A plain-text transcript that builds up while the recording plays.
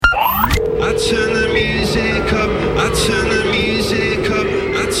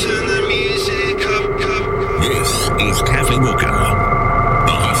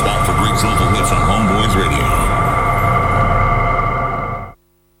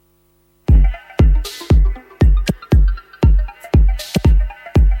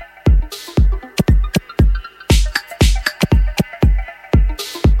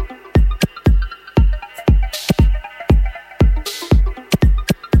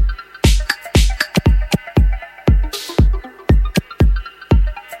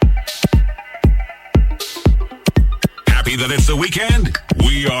weekend?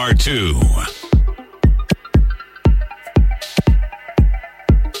 We are too.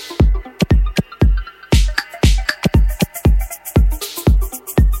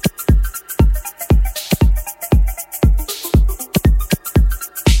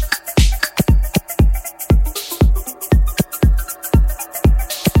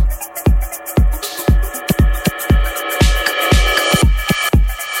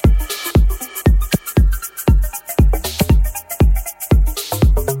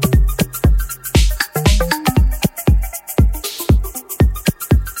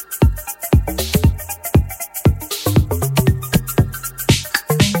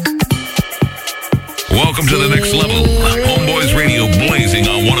 Welcome to the next level. Homeboys Radio blazing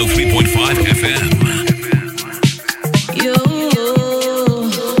on 103.5 FM. Your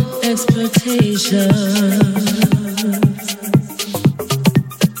expectations.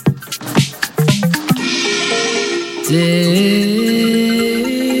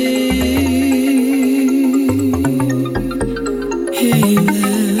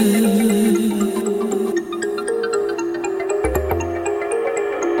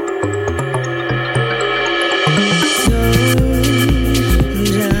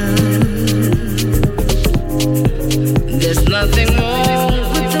 There's nothing wrong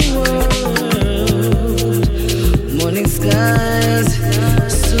with the world. Morning skies,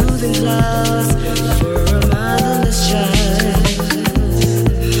 soothing clouds for a motherless child.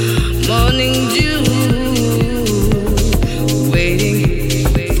 Morning dew, waiting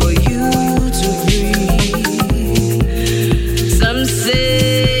for you to breathe. Some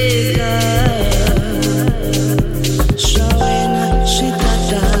say shawena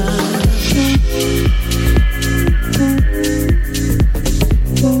shitata.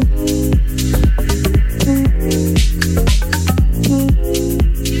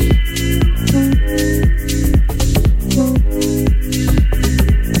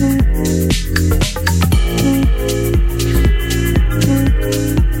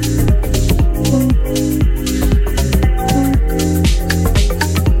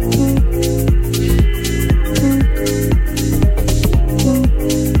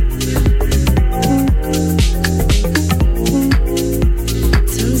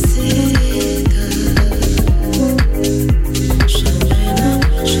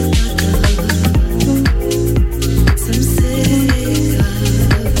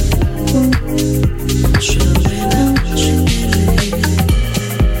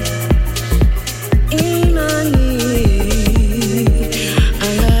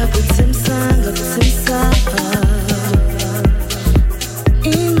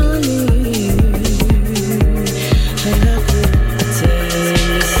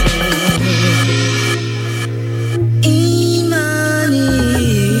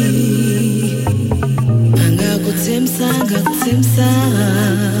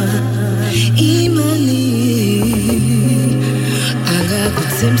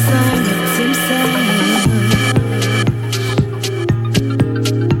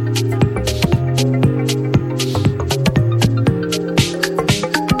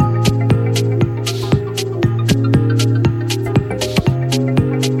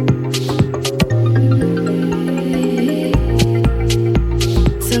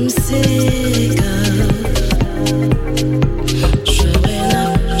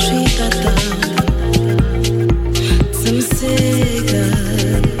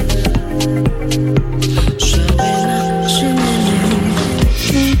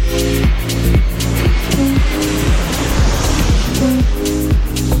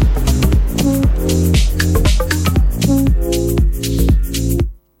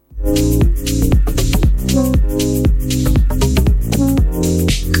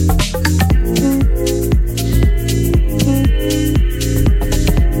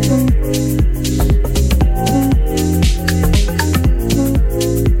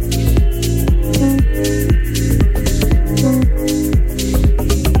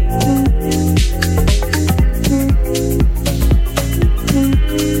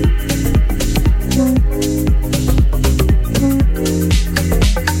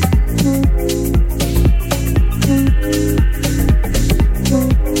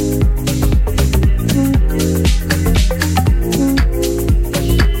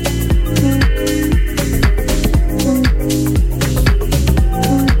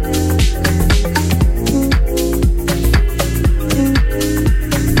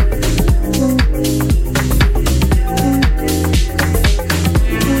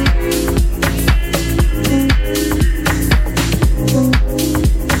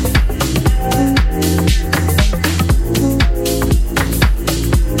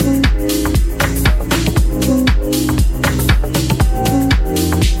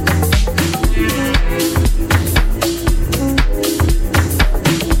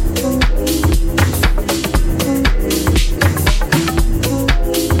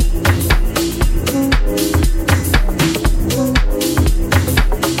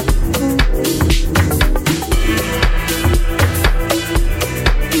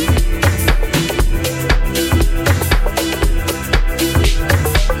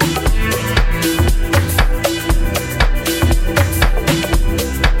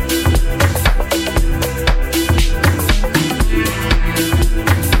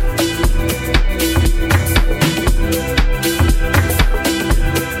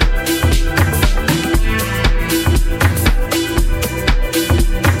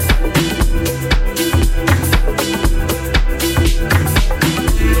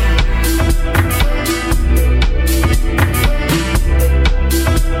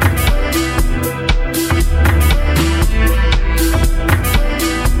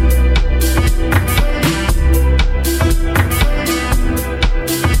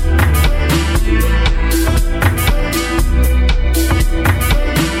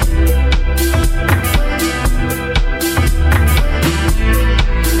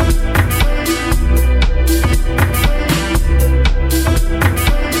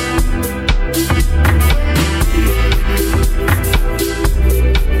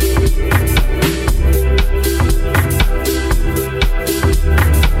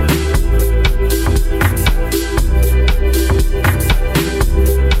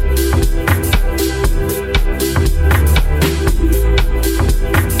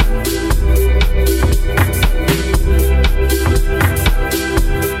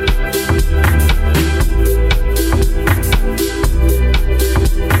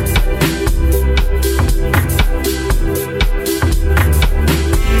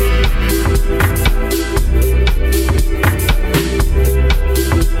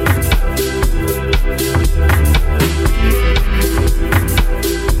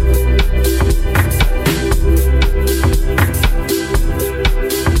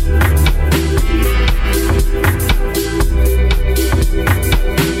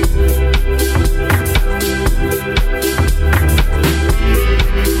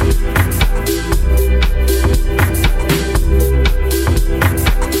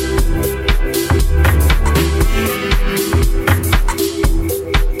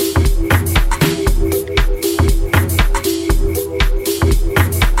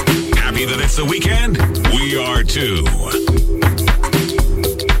 happy that it's the weekend? We are too.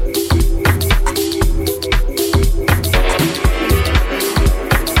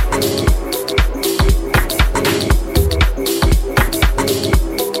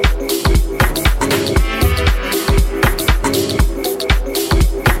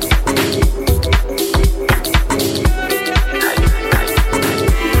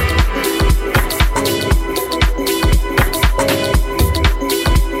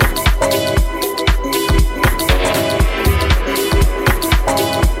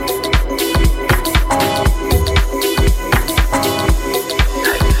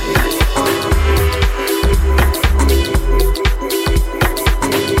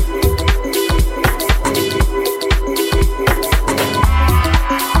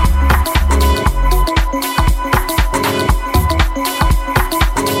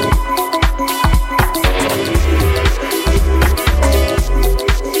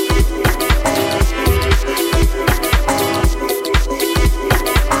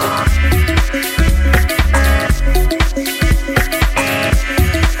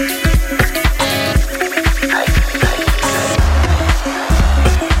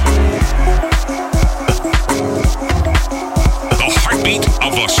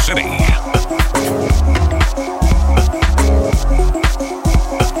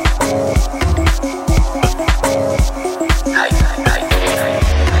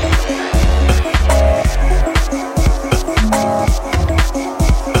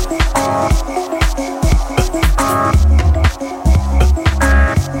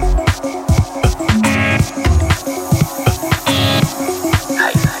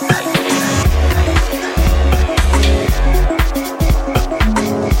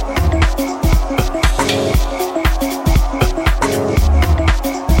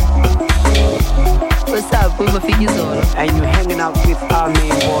 And you're hanging out with our main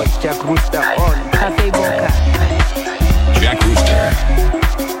boy, Jack Rooster on Cafe Boca. Jack Rooster.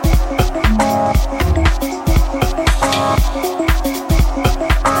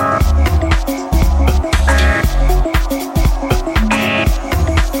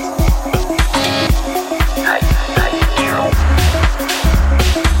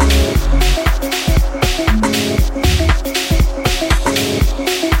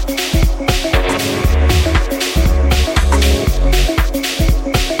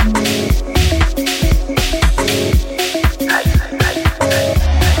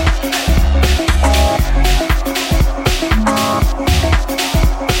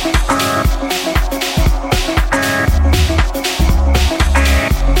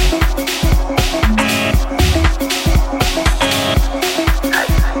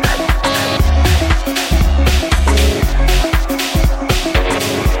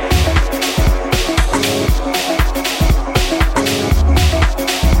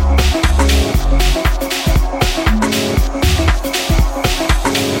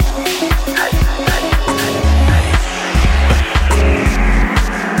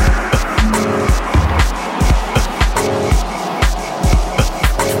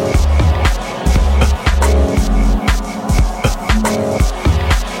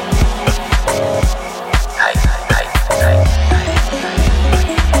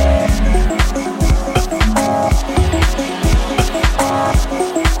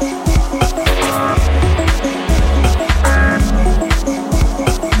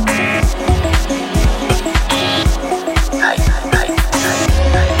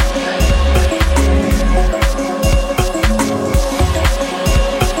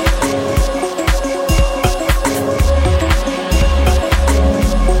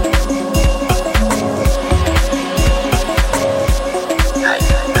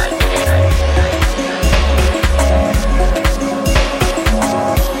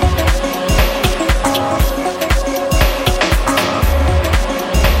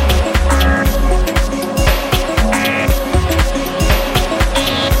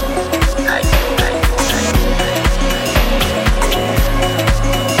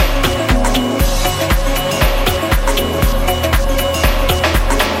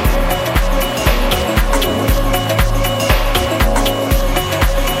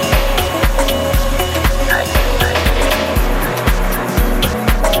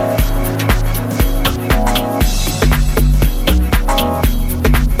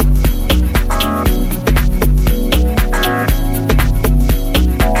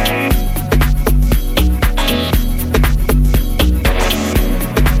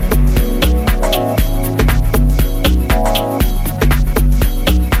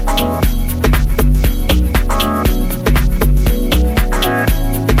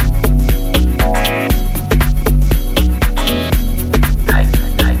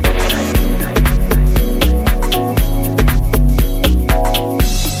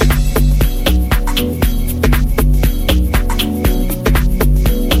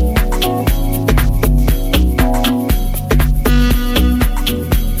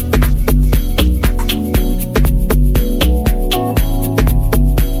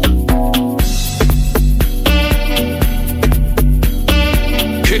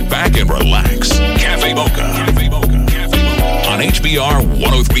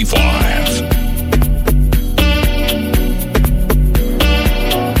 1035.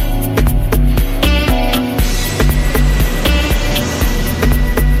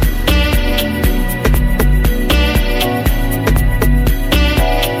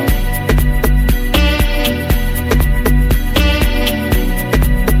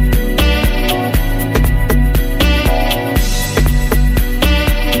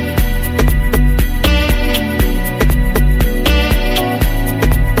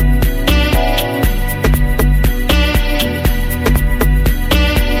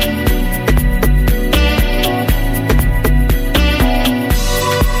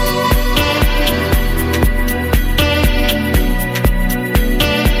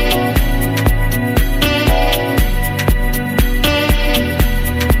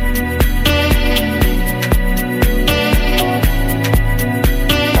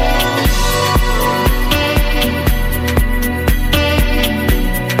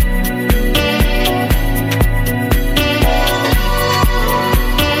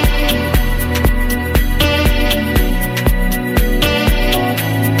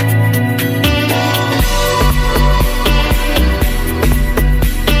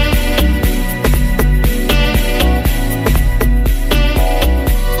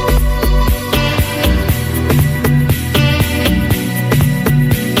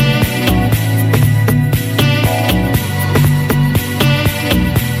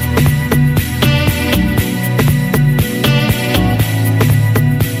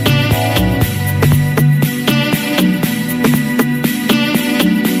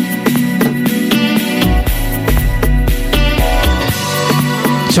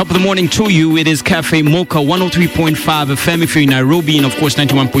 Top of the morning to you. It is Cafe Mocha 103.5 FM if you're in Nairobi, and of course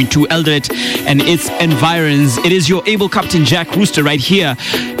 91.2 Eldoret and its environs. It is your able Captain Jack Rooster right here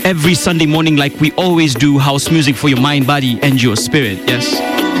every Sunday morning, like we always do. House music for your mind, body, and your spirit. Yes.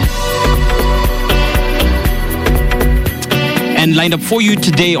 And lined up for you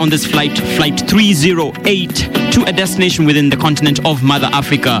today on this flight 308 to a destination within the continent of Mother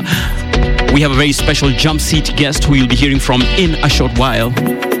Africa. We have a very special jump seat guest who you'll be hearing from in a short while.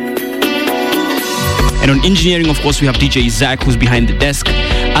 And on engineering, of course, we have DJ Zach, who's behind the desk,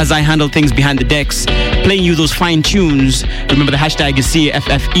 as I handle things behind the decks, playing you those fine tunes. Remember, the hashtag is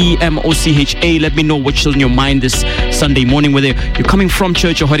CAFFEMOCHA. Let me know what's on your mind this Sunday morning, whether you're coming from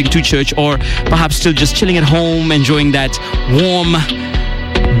church or heading to church, or perhaps still just chilling at home, enjoying that warm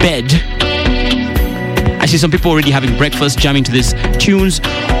bed. I see some people already having breakfast, jamming to these tunes.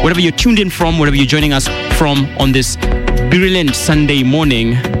 Wherever you're tuned in from, wherever you're joining us from on this brilliant Sunday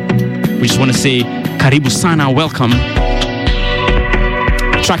morning, we just want to say, Karibu Sana, welcome.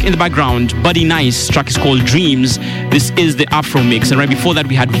 Track in the background, Buddy Nice, track is called Dreams. This is the Afro mix. And right before that,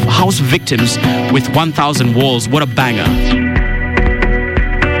 we had House Victims with 1000 Walls. What a banger.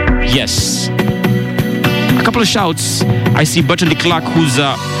 Yes. A couple of shouts. I see Burton de Clark, who's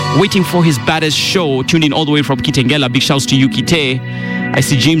waiting for his baddest show, tuned in all the way from Kitengela. Big shouts to you, Kite. I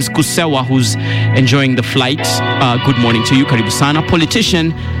see James Kusewa, who's enjoying the flight. Good morning to you, Karibu Sana.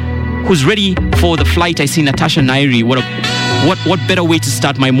 Politician, who's ready for the flight. I see Natasha Nairi. What better way to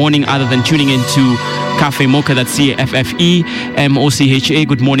start my morning other than tuning into Cafe Mocha? That's CAFFEMOCHA.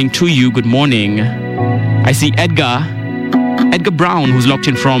 Good morning to you. Good morning. I see Edgar Brown, who's locked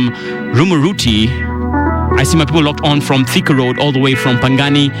in from Rumuruti. I see my people locked on from Thika Road, all the way from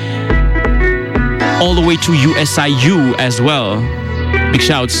Pangani, all the way to USIU as well. Big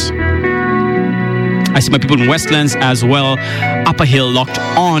shouts. I see my people in Westlands as well. Upper Hill locked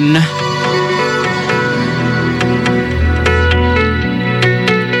on.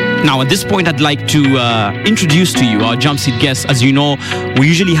 Now, at this point, I'd like to introduce to you our jump seat guests. As you know, we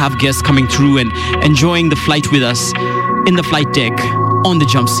usually have guests coming through and enjoying the flight with us in the flight deck on the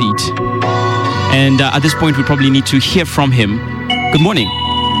jump seat. And at this point, we probably need to hear from him. Good morning.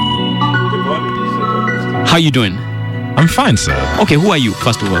 Good morning. How are you doing? I'm fine, sir. Okay, who are you,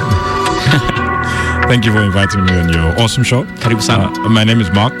 first of all? Thank you for inviting me on your awesome show. Karibu Sana. My name is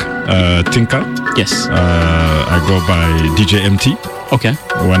Mark Tinker. Yes. I go by DJ MT. Okay.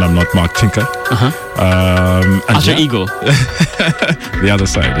 When I'm not Mark Tinker. Alter ego. The other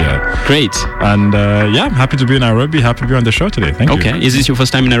side, yeah. Great. And yeah, I'm happy to be in Nairobi. Happy to be on the show today. Thank you. Okay. Is this your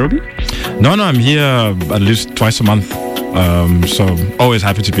first time in Nairobi? No, I'm here at least twice a month. So always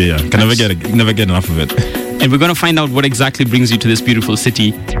happy to be here. Can never get enough of it. And we're going to find out what exactly brings you to this beautiful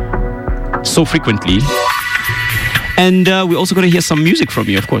city so frequently. And we're also going to hear some music from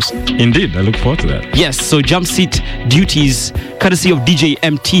you, of course. Indeed, I look forward to that. Yes, so jump seat duties, courtesy of DJ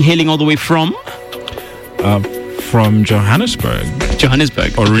MT, hailing all the way from Johannesburg.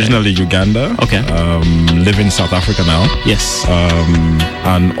 Johannesburg. Originally Uganda. Okay. Live in South Africa now. Yes.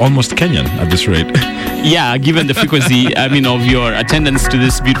 And almost Kenyan at this rate. Yeah, given the frequency, of your attendance to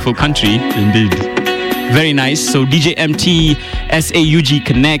this beautiful country. Indeed. Very nice. So DJ MT, SAUG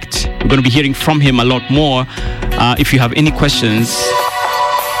Connect. We're going to be hearing from him a lot more. If you have any questions,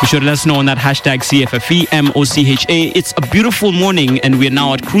 be sure to let us know on that hashtag CFFEMOCHA. It's a beautiful morning, and we're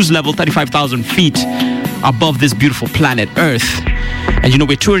now at cruise level 35,000 feet above this beautiful planet Earth. And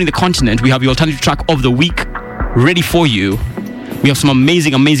we're touring the continent. We have the alternative track of the week ready for you. We have some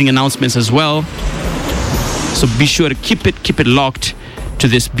amazing announcements as well. So be sure to keep it locked to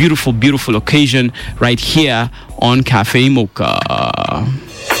this beautiful, beautiful occasion right here on Cafe Mocha.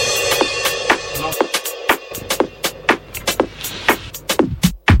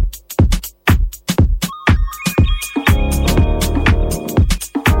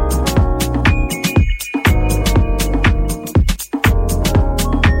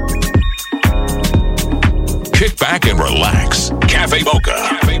 Kick back and relax. Cafe Mocha.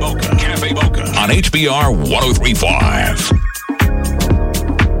 Cafe Mocha. Cafe Mocha. On HBR 103.5.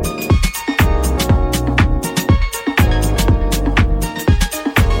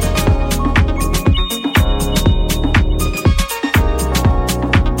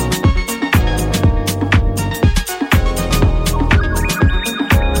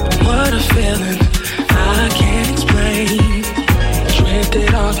 What a feeling I can't explain.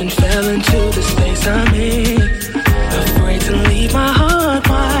 Drifted off and fell into the space I'm in. Afraid to leave my heart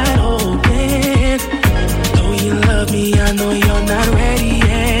wide open. Though you love me, I know you're not ready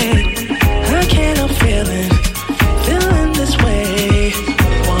yet. I can't help feeling this way.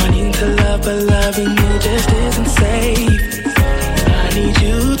 Wanting to love, but loving you just isn't safe. I need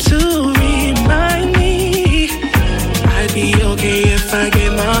you to remind me I'd be okay if I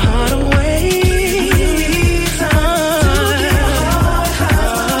gave my heart away.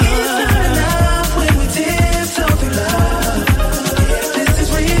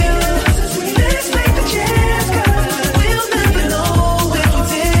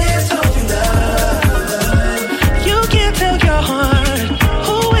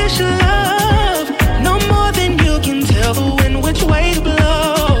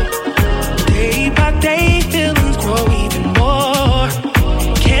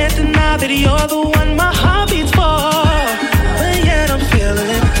 You're the one my heart beats for. But yet I'm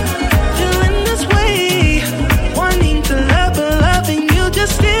feeling this way. Wanting to love, but loving you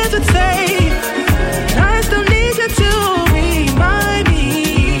just isn't safe. I still need you to remind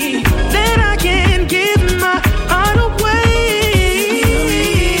me that I can't give my heart away.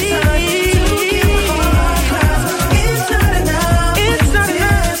 It's not enough. It's not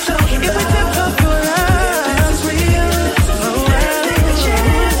enough. If we took off your love, this is real. Let's take a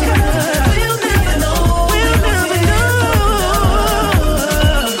chance. We'll never know.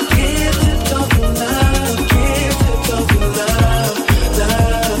 Can't tip off your love. Can't tip off your love.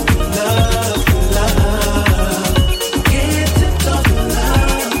 Love. Can't tip off your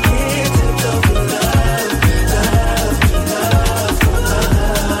love. Can't tip off your love.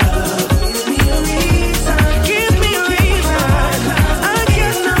 Give me a reason. I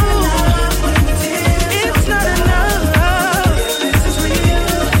can't know. It's not enough. This is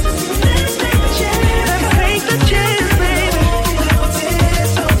real. Let's take the chance. Let's take the chance, baby.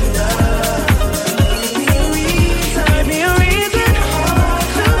 Give me a reason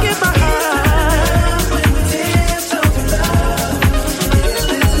to get my heart.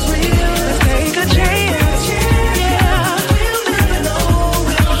 This is real. Let's take a chance. Yeah. We'll never know.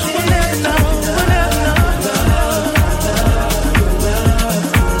 We'll never know.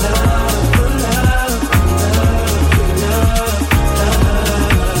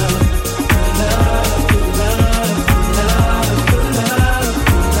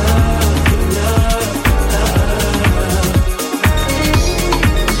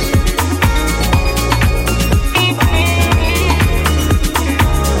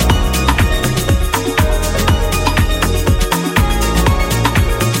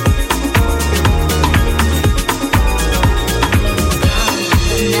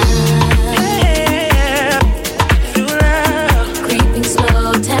 Creeping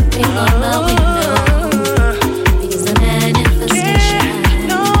slow, tapping on my window. Because the manifestation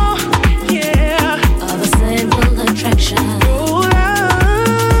of a simple attraction.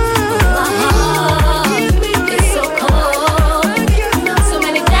 My heart is so cold. So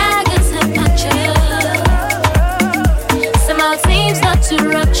many daggers have punctured. Somehow it seems not to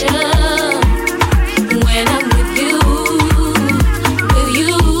rupture. When I'm with you,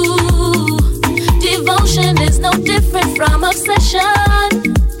 devotion is no different from obsession.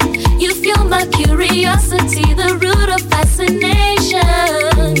 You fuel my curiosity, the root of fascination.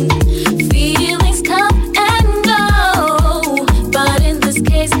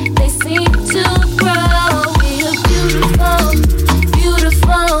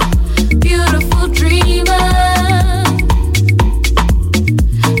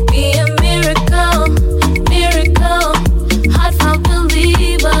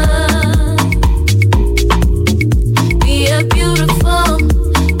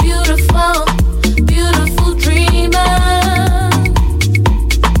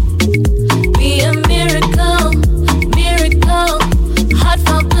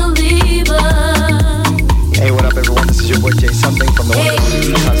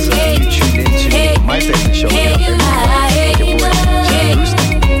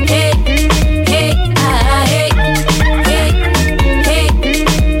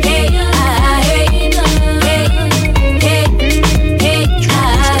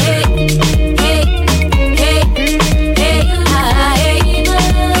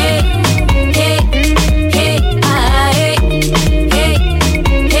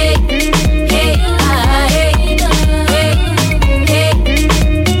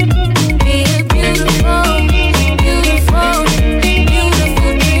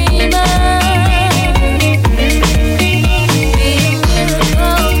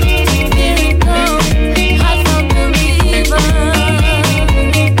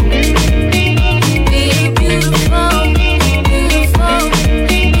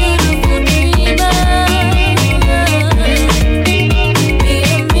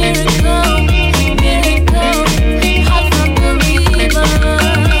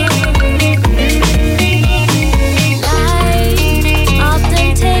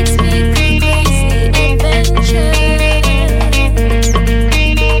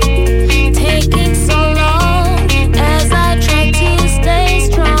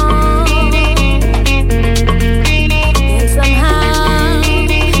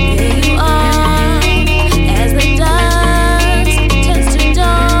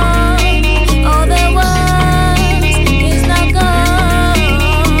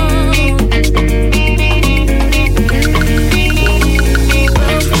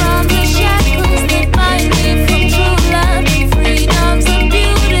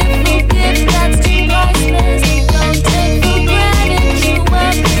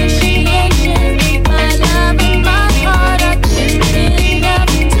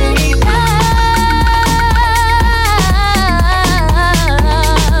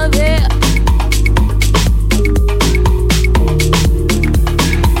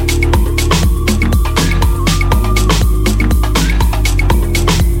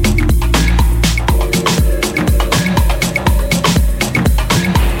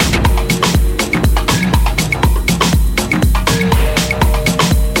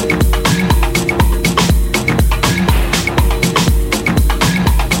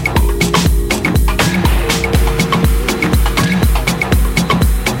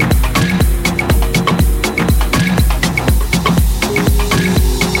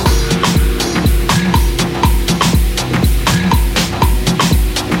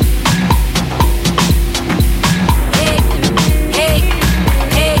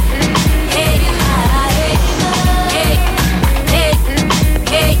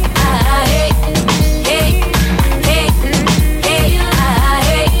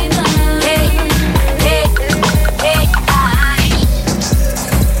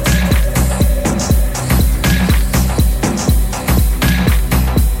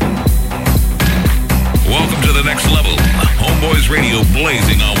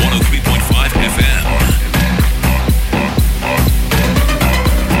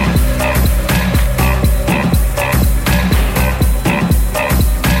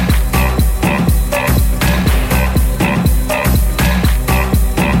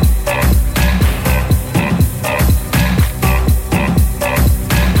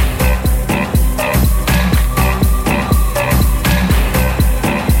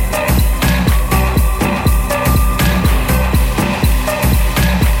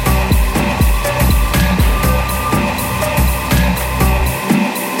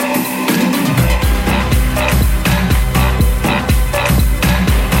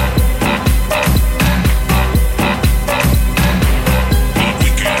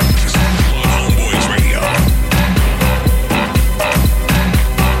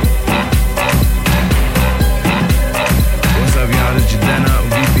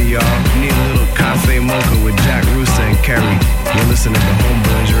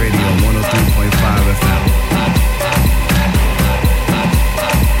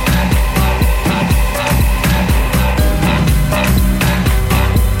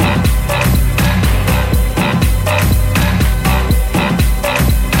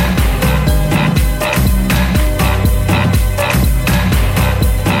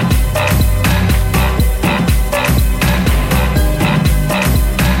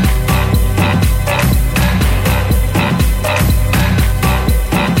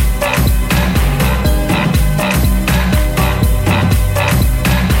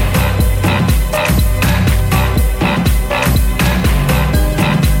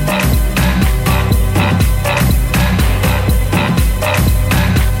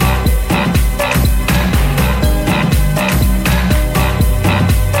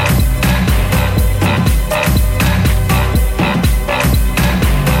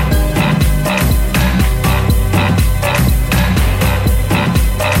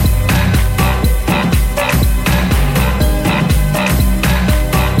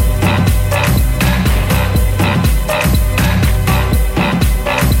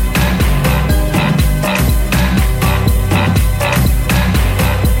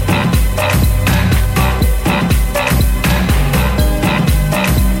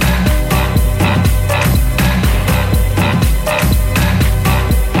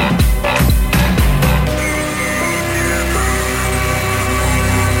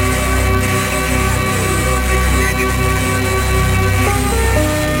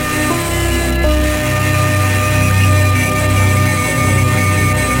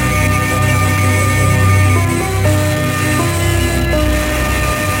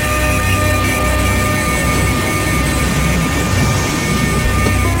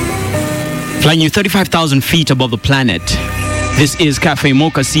 Flying you 35,000 feet above the planet. This is Cafe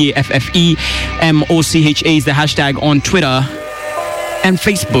Mocha, CAFFEMOCHA is the hashtag on Twitter and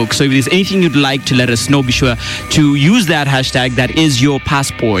Facebook. So if there's anything you'd like to let us know, be sure to use that hashtag. That is your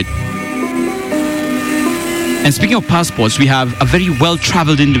passport. And speaking of passports, we have a very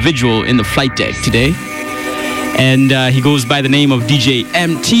well-traveled individual in the flight deck today. And he goes by the name of DJ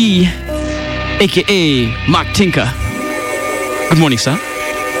MT, a.k.a. Mark Tinker. Good morning, sir.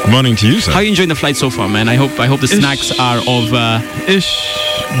 Good morning to you, sir. How are you enjoying the flight so far, man? I hope the snacks are of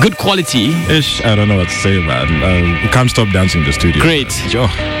good quality. I don't know what to say, man. You can't stop dancing in the studio. Great.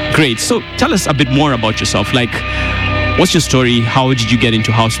 Great. So tell us a bit more about yourself. Like, what's your story? How did you get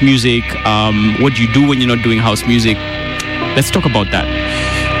into house music? What do you do when you're not doing house music? Let's talk about that.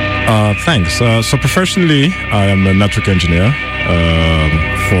 Thanks. So professionally, I am a network engineer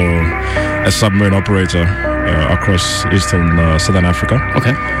for a submarine operator across eastern Southern Africa.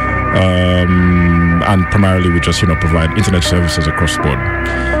 Okay. And primarily we just provide internet services across the board.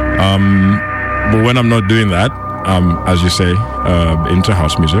 But when I'm not doing that, as you say, into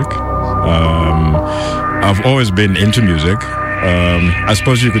house music. I've always been into music. I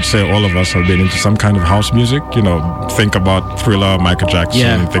suppose you could say all of us have been into some kind of house music. Think about Thriller, Michael Jackson.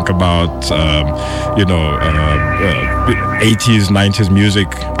 Yeah. Think about 80s, 90s music,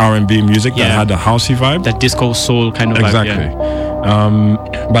 R&B music that had a housey vibe. That disco soul kind of exactly. vibe. Yeah.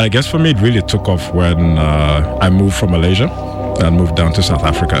 But I guess for me, it really took off when I moved from Malaysia and moved down to South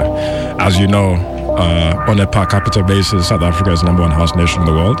Africa. As you know, on a per capita basis, South Africa is #1 house nation in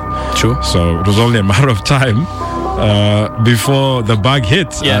the world. True. So it was only a matter of time before the bug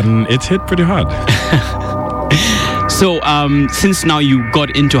hit, and it hit pretty hard. So since now you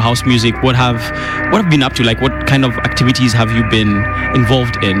got into house music, what have you been up to? Like, what kind of activities have you been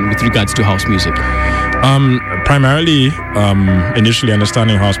involved in with regards to house music? Primarily, initially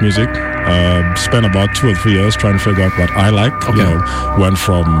understanding house music. Spent about 2 or 3 years trying to figure out what I like. Okay. Went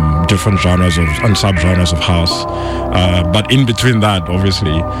from different genres and sub-genres of house. But in between that,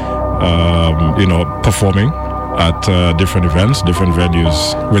 obviously, performing at different events, different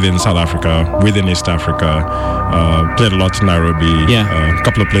venues within South Africa, within East Africa. Played a lot in Nairobi. Yeah. A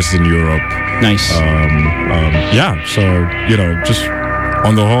couple of places in Europe. Nice. So, just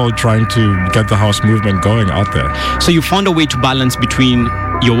on the whole, trying to get the house movement going out there. So you found a way to balance between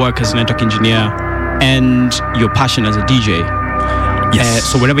your work as a network engineer and your passion as a DJ. Yes.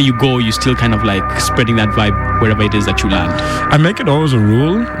 So wherever you go, you still kind of like spreading that vibe wherever it is that you land. I make it always a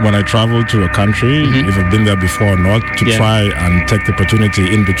rule when I travel to a country, if I've been there before or not, to try and take the opportunity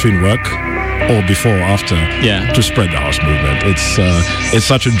in between work or before or after to spread the house movement. It's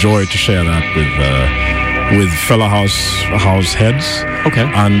such a joy to share that with fellow house heads. Okay.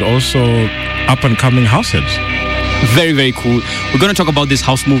 And also up and coming house heads. Very, very cool. We're going to talk about this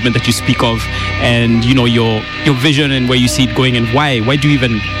house movement that you speak of, and your vision and where you see it going, and why do you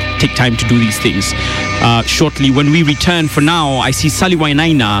even take time to do these things shortly. When we return, for now, I see Sally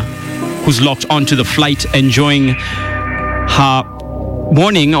Wainaina, who's locked onto the flight, enjoying her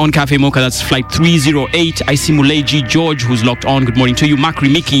morning on Cafe Mocha. That's flight 308. I see Muleji George, who's locked on. Good morning to you. Makri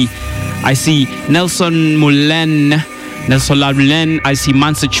Miki. I see Nelson Lamulen. I see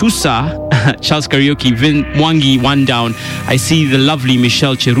Mansa Chusa, Charles Karaoke, Vin Mwangi, one down. I see the lovely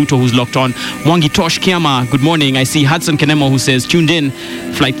Michelle Cheruto, who's locked on. Mwangi Tosh Kiama, good morning. I see Hudson Kenemo, who says tuned in.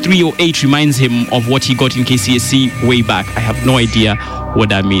 Flight 308 reminds him of what he got in KCSE way back. I have no idea what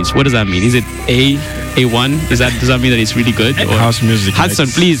that means. What does that mean? Is it A1? Does that mean that it's really good? Or house music. Hudson,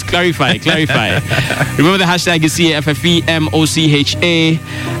 please clarify. Remember the hashtag is CAFFEMOCHA.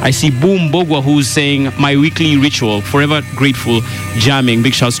 I see Boom Bogwa, who's saying my weekly ritual, forever grateful, jamming.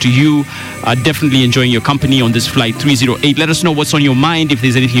 Big shouts to you. Definitely enjoying your company on this flight 308. Let us know what's on your mind. If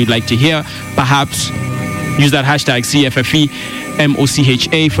there's anything you'd like to hear, perhaps use that hashtag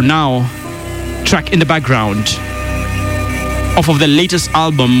CAFFEMOCHA. For now, track in the background off of the latest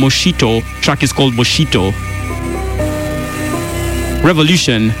album, Moshito. Track is called Moshito.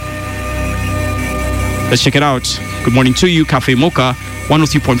 Revolution. Let's check it out. Good morning to you, Cafe Mocha,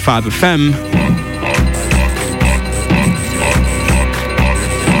 103.5 FM.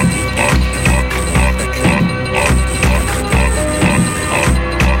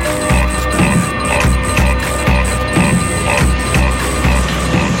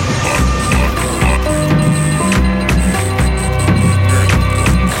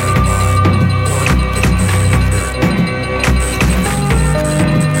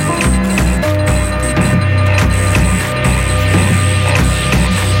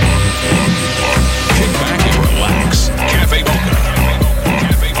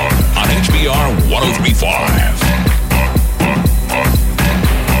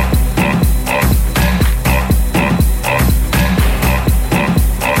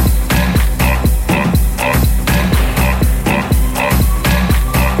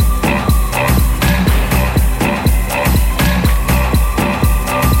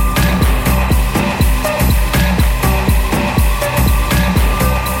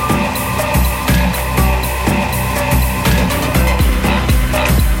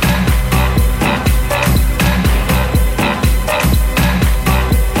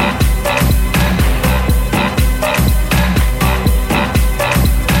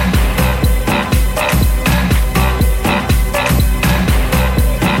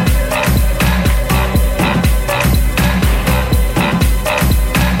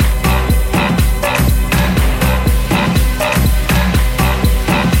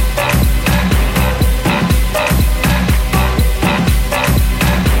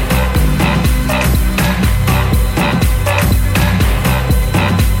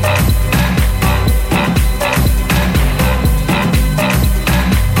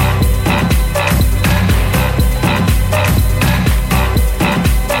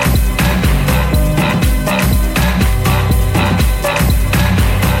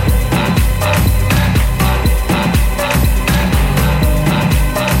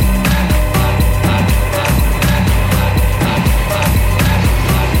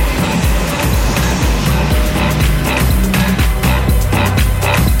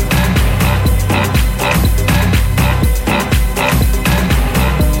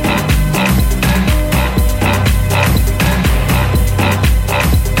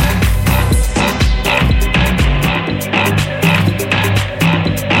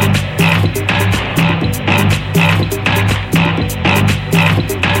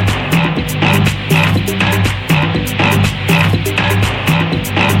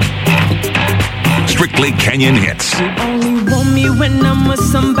 Kenyan hits. You only want me when I'm with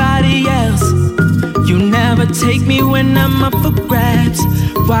somebody else. You never take me when I'm up for grabs.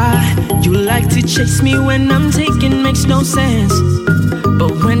 Why? You like to chase me when I'm taking makes no sense.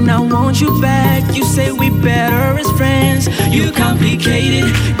 But when I want you back, you say we better as friends. You complicated,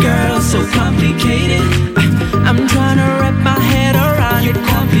 girl, so complicated. I'm trying to wrap my head around it.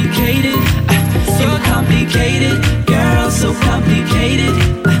 Complicated, you're complicated, girl, so complicated.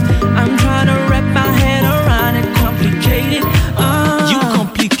 I'm trying to wrap my head around it. Complicated, you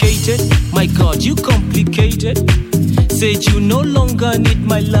complicated. My God, you complicated. Said you no longer need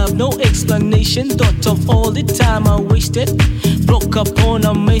my love, no explanation. Thought of all the time I wasted. Broke up on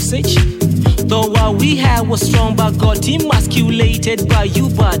a message. Though what we had was strong, but got emasculated by you.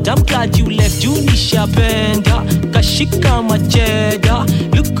 But I'm glad you left. Junisha Benda, Kashika Macheda.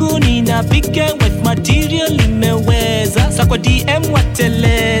 Lukunina began with material imeweza. Sakwa DM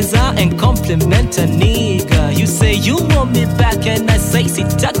wateleza and compliment a nigga. You say you want me back and I say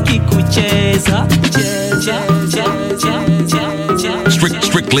sitaki kucheza.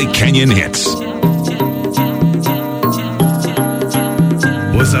 Strictly Kenyan hits.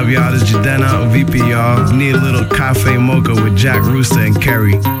 What's up, y'all? This is Jadena, VP, y'all. Need a little cafe mocha with Jack Rooster and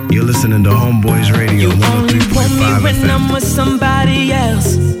Kerry. You're listening to Homeboys Radio 103.5 You only want me when I'm with somebody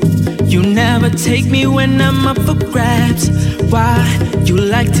else. You never take me when I'm up for grabs. Why? You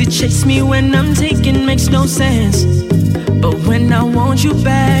like to chase me when I'm taking makes no sense. But when I want you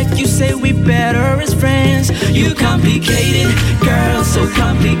back, you say we better as friends. You complicated, girl, so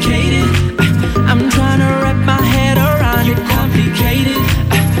complicated. I'm trying to wrap my head around it. Complicated,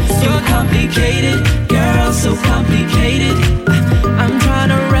 you're complicated, girl, so complicated. I'm trying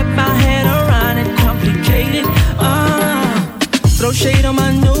to wrap my head around it. Complicated, throw shade on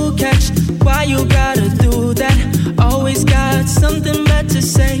my new catch. Why you gotta do that? Always got something bad to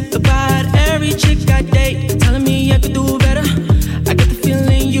say about every chick I date. Telling me I could do better. I get the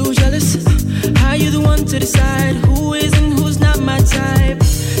feeling you jealous. How you the one to decide who is and who's not my type?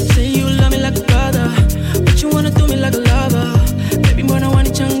 Say you love me like a brother, but you wanna do me like a lover. Baby, mbona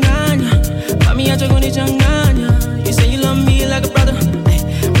wanichanganya? Mami, acha kunichanganya. You say you love me like a brother,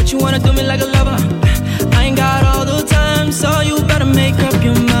 but you wanna do me like a lover. I ain't got all the time, so you better make up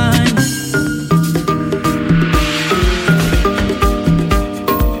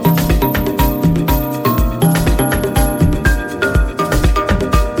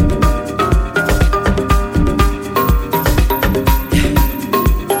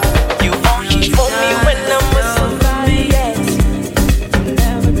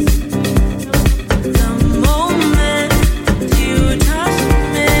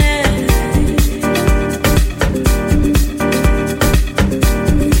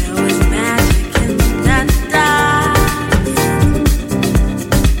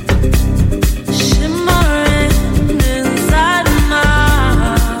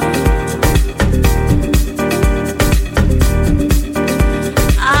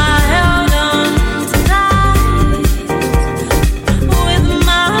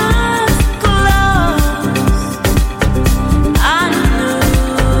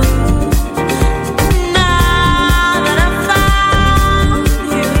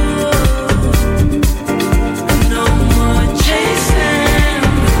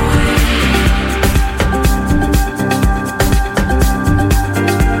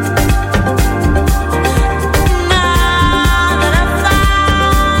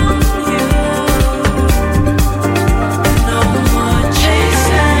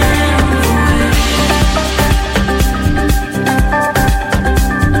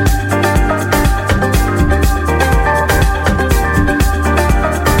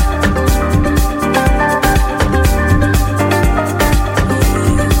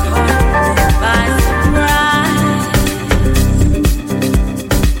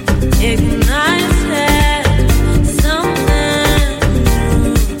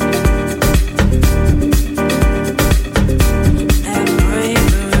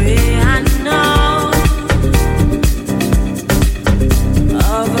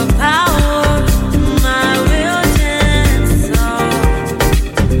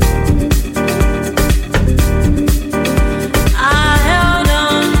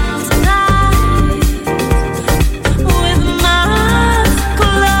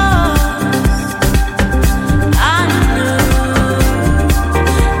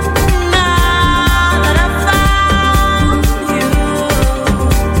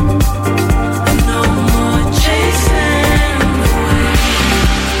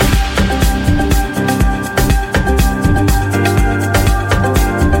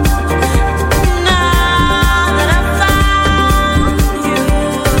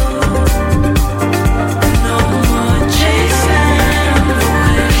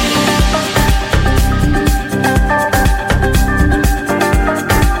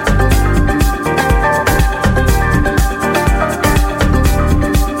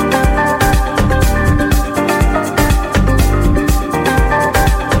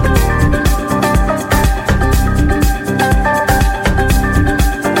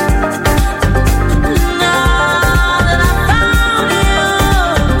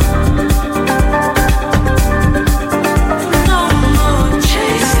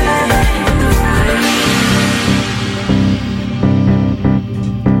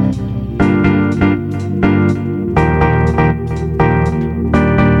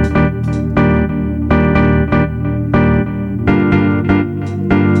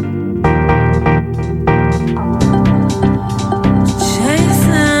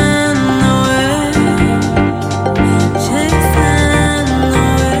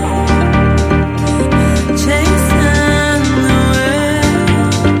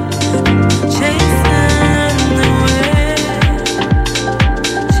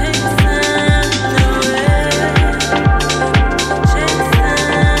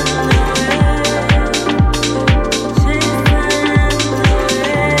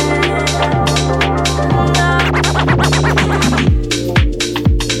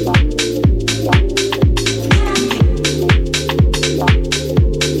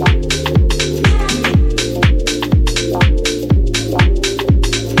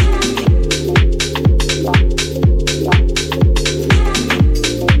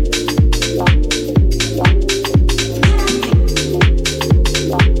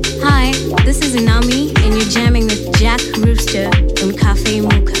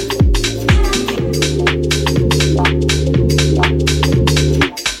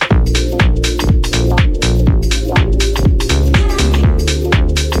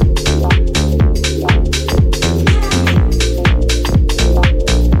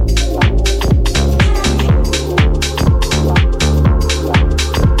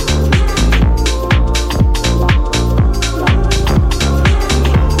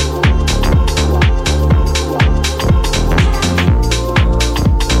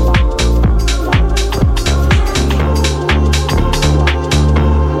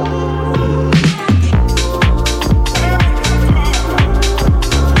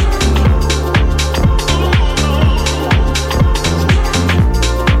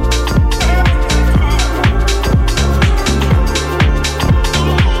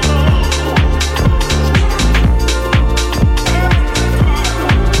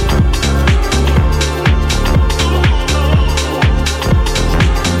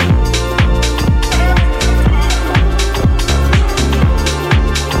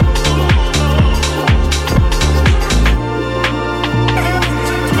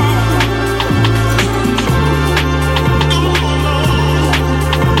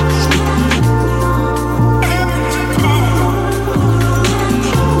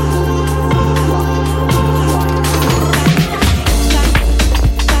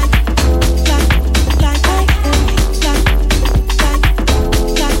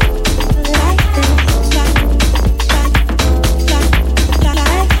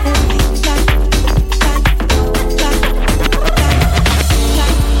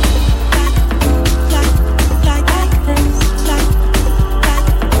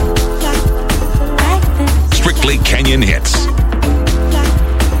Kenyan hits.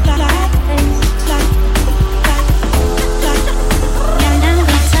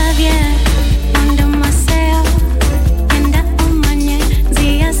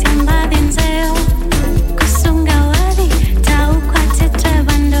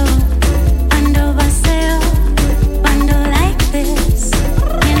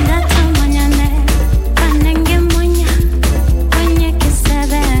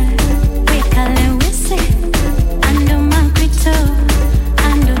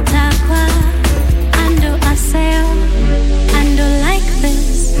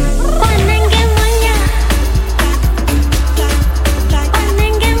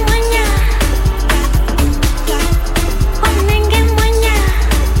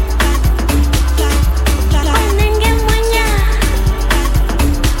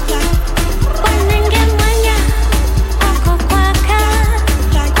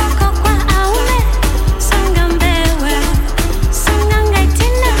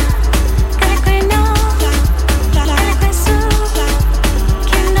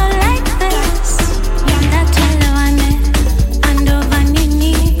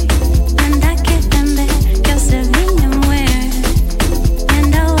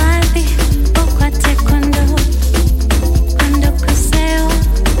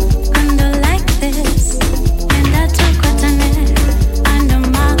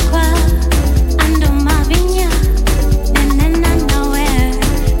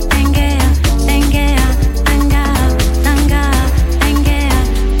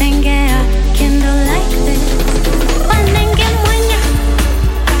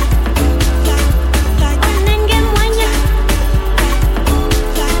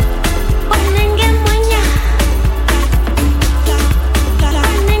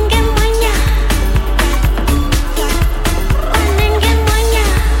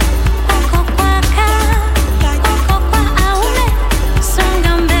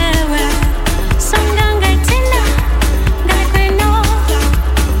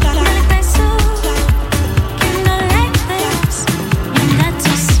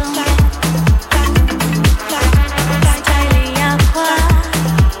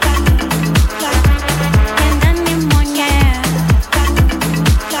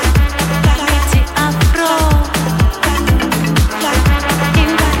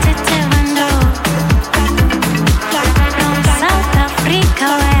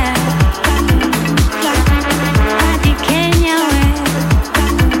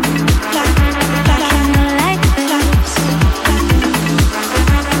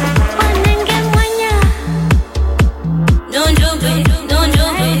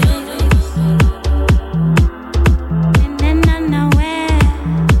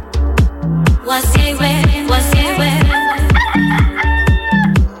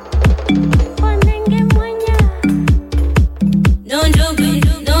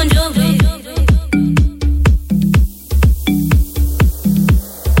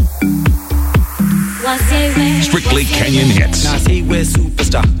 Strictly Kenyan hits. Nasiwe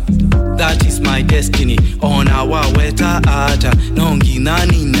superstar, that is my destiny. On our weta ata, nongi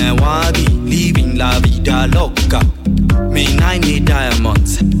nani newabi, living la vida loca. Me nine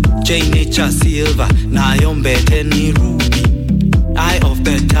diamonds, J nature silver, Nayombe teni ruby. Eye of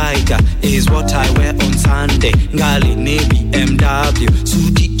the tiger is what I wear on Sunday. Ngali Navy MW,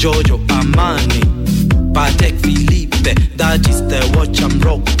 Suti Giorgio Armani, Patek Philippe, that is the watch I'm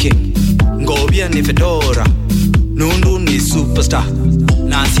rocking. Ngobia ni Fedora, Nundu ni superstar.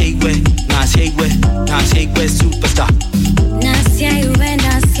 Nasiwe superstar. Nasiwe superstar. Nasiwe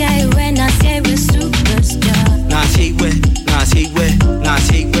superstar. Nasiwe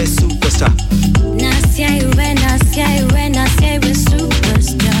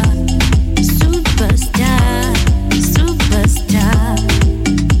superstar. Superstar. Superstar.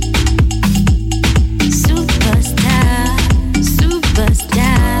 Superstar.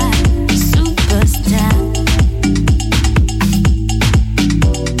 Superstar. Superstar.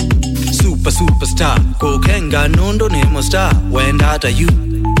 Superstar. Kokenga nondo nemo star. Wenda ata you.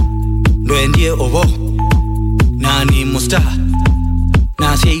 Ndwendie ovo. Nani musta.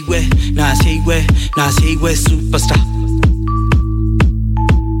 Nasiwe superstar.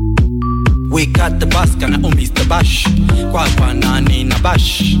 We got the bus, kana umis the bash. Kwa nani na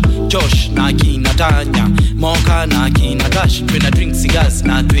bash. Josh na kina Tanya, Mocha na kina Dash. Twina drink cigars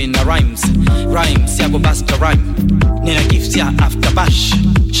na twina rhymes. Rhymes ya go basta rhyme. Nina gifts ya after bash.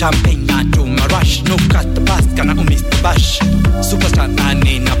 Champagne na do my rush. No cut the bus, kana umis the bash. Superstar na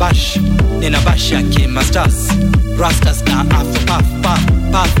nina bash. Nina bash ya kima stars. Rastas na after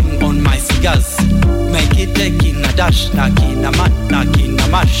puffing on my cigars. Make it a kina dash, na kina mat, na kina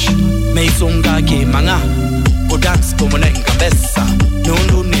mash. Meisonga ke manga, go dance como nenga besa.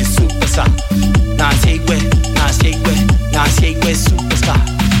 Nundu ni superstar. Na shake we superstar.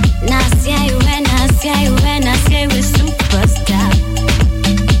 Nasia you we superstar. Nasia you we superstar.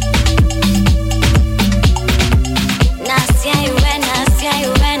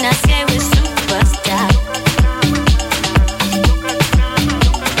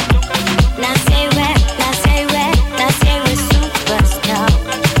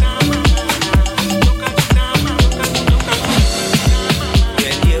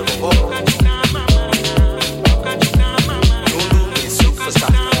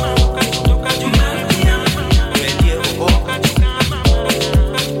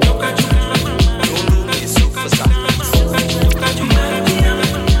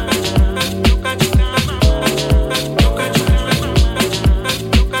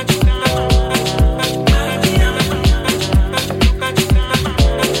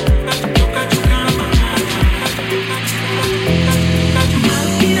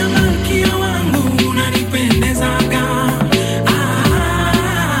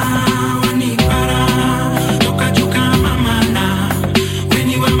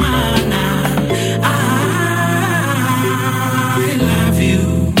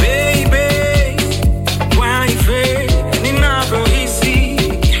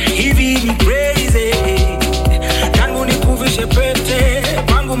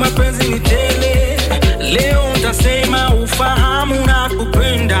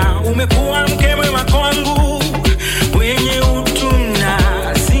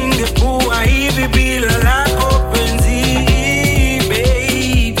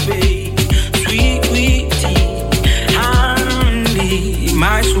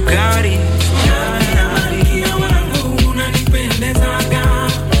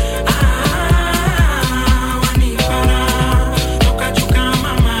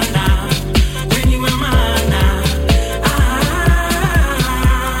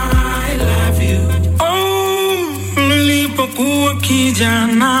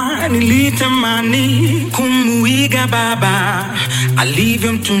 Nilitamani kumuiga baba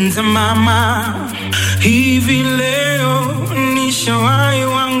alivyomtunza mama. Hivi leo ni shawai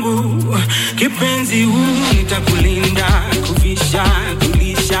wangu, kipenzi huu nitakulinda, kuvisha,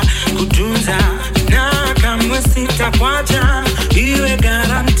 kulisha, kutunza, na kamwe sitakuacha, iwe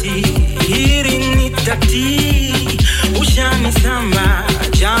garanti, hili nitatii. Ushanisamba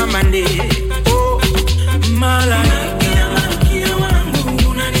jamani, oh malaya.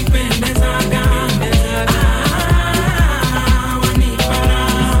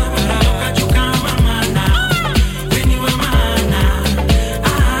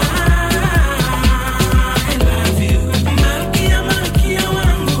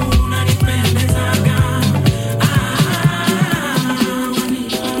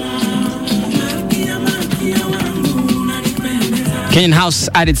 Kenyan house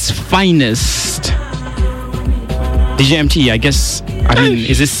at its finest. DJ MT, I guess. I mean,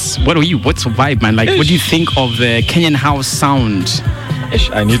 is this what's the vibe, man? Like, what do you think of the Kenyan house sound?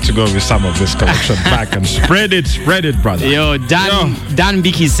 I need to go with some of this collection back and spread it, brother. Yo, Dan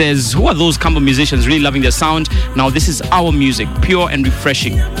Biki says, who are those Kambo musicians really loving their sound? Now, this is our music, pure and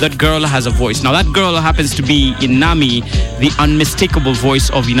refreshing. That girl has a voice. Now, that girl happens to be Inami, the unmistakable voice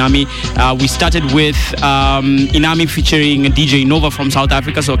of Inami. We started with Inami featuring DJ Nova from South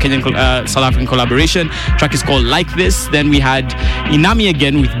Africa, so a Kenyan South African collaboration. Track is called Like This. Then we had Inami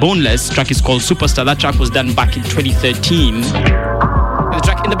again with Boneless. Track is called Superstar. That track was done back in 2013. The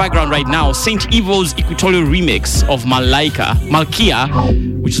track in the background right now, Saint Evo's equatorial remix of Malkia,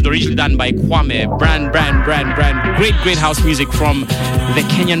 which is originally done by Kwame. Brand. Great house music from the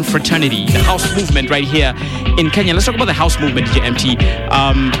Kenyan fraternity, the house movement right here in Kenya. Let's talk about the house movement, DJ MT.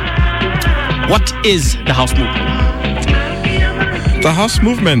 What is the house movement? The house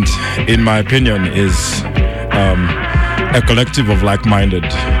movement, in my opinion, is a collective of like-minded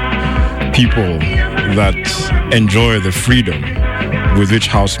people that enjoy the freedom with which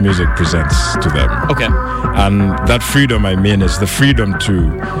house music presents to them. Okay. And that freedom, I mean, is the freedom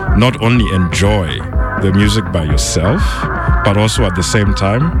to not only enjoy the music by yourself, but also at the same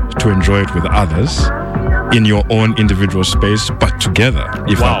time to enjoy it with others in your own individual space, but together,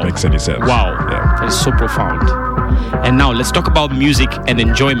 if that makes any sense. Wow. Yeah. That is so profound. And now let's talk about music and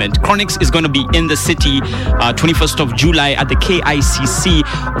enjoyment. Chronixx is going to be in the city 21st of July at the KICC.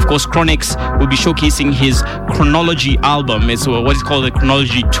 Of course, Chronixx will be showcasing his Chronology album. It's what is called a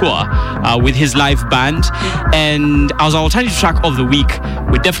Chronology tour with his live band. And as our alternative track of the week,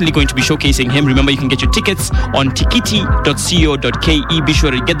 we're definitely going to be showcasing him. Remember, you can get your tickets on tikiti.co.ke. Be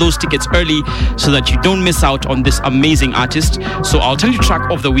sure to get those tickets early so that you don't miss out on this amazing artist. So our alternative track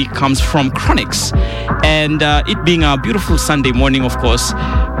of the week comes from Chronixx. And it being a beautiful Sunday morning, of course,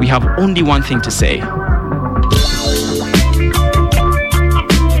 we have only one thing to say.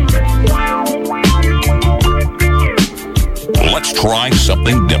 Let's try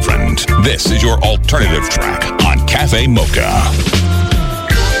something different. This is your alternative track on Cafe Mocha.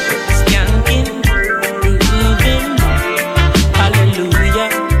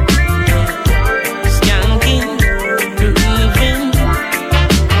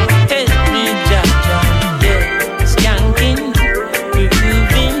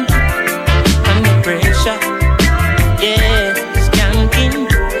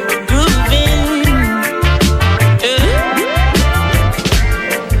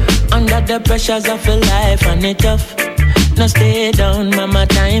 The pressures of a life and it tough. Now stay down, mama,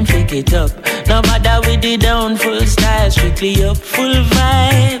 time, pick it up. Now bother with the down, full style, strictly up, full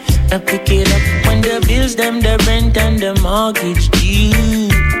vibes. Now pick it up when the bills, them, the rent and the mortgage due.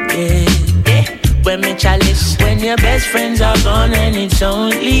 Yeah, yeah. When me chalice, when your best friends are gone and it's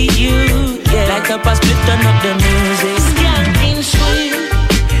only you. Yeah, like up a split, turn up the music. Skanking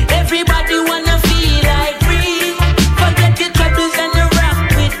sweet, everybody wanna feel like free. Forget your troubles and the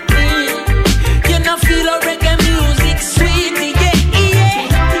feel a reggae music sweet, yeah, yeah.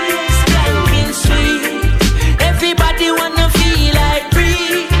 Skanking sweet. Everybody wanna feel like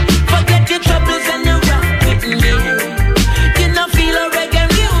free. Forget your troubles and you rock with me. You know feel a reggae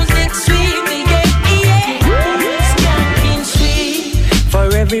music sweet, yeah, yeah. Skanking sweet. For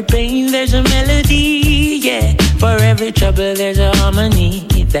every pain there's a melody, yeah. For every trouble there's a harmony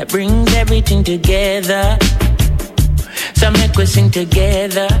that brings everything together. So make we sing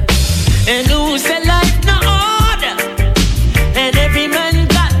together. And who said life no order? And every man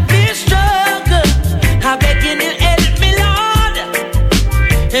got this struggle. I beg you to help me, Lord,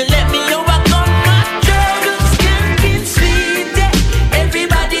 and let me overcome my struggles. Skanking sweet, yeah.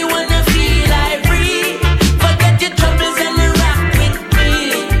 Everybody wanna feel like free. Forget your troubles and rock with me.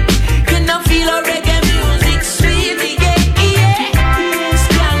 You know feel a reggae music sweet, yeah, yeah.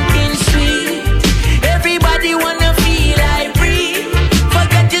 Skanking sweet. Everybody wanna feel like free.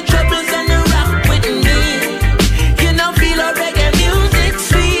 Forget your troubles.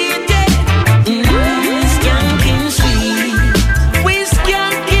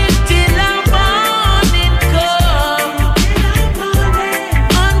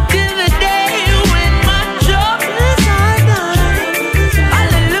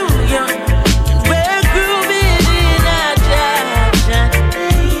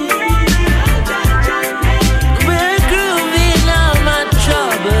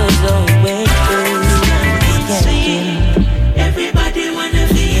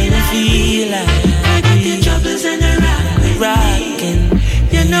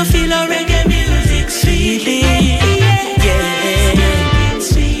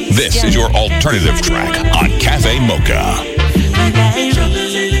 This is your alternative track on Cafe Mocha.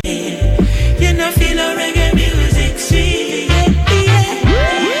 You know feel a reggae music sweet.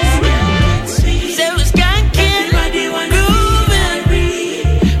 So skanking, grooving,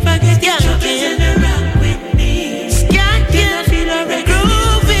 forget your troubles and rock with me. Skanking, feel a reggae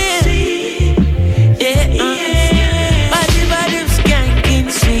grooving, yeah. Everybody was skanking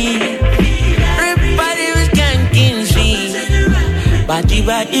sweet. Everybody was skanking sweet. Body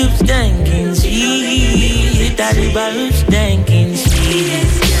was skanking sweet. Everybody was skanking sweet.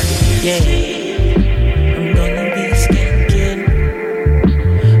 Yeah, I'm gonna be skanking.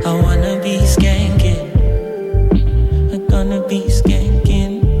 I wanna be skanking. I'm gonna be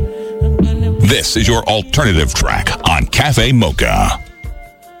skanking. This is your alternative track on Cafe Mocha.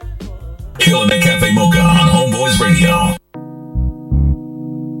 Killing the Cafe Mocha on Homeboys Radio.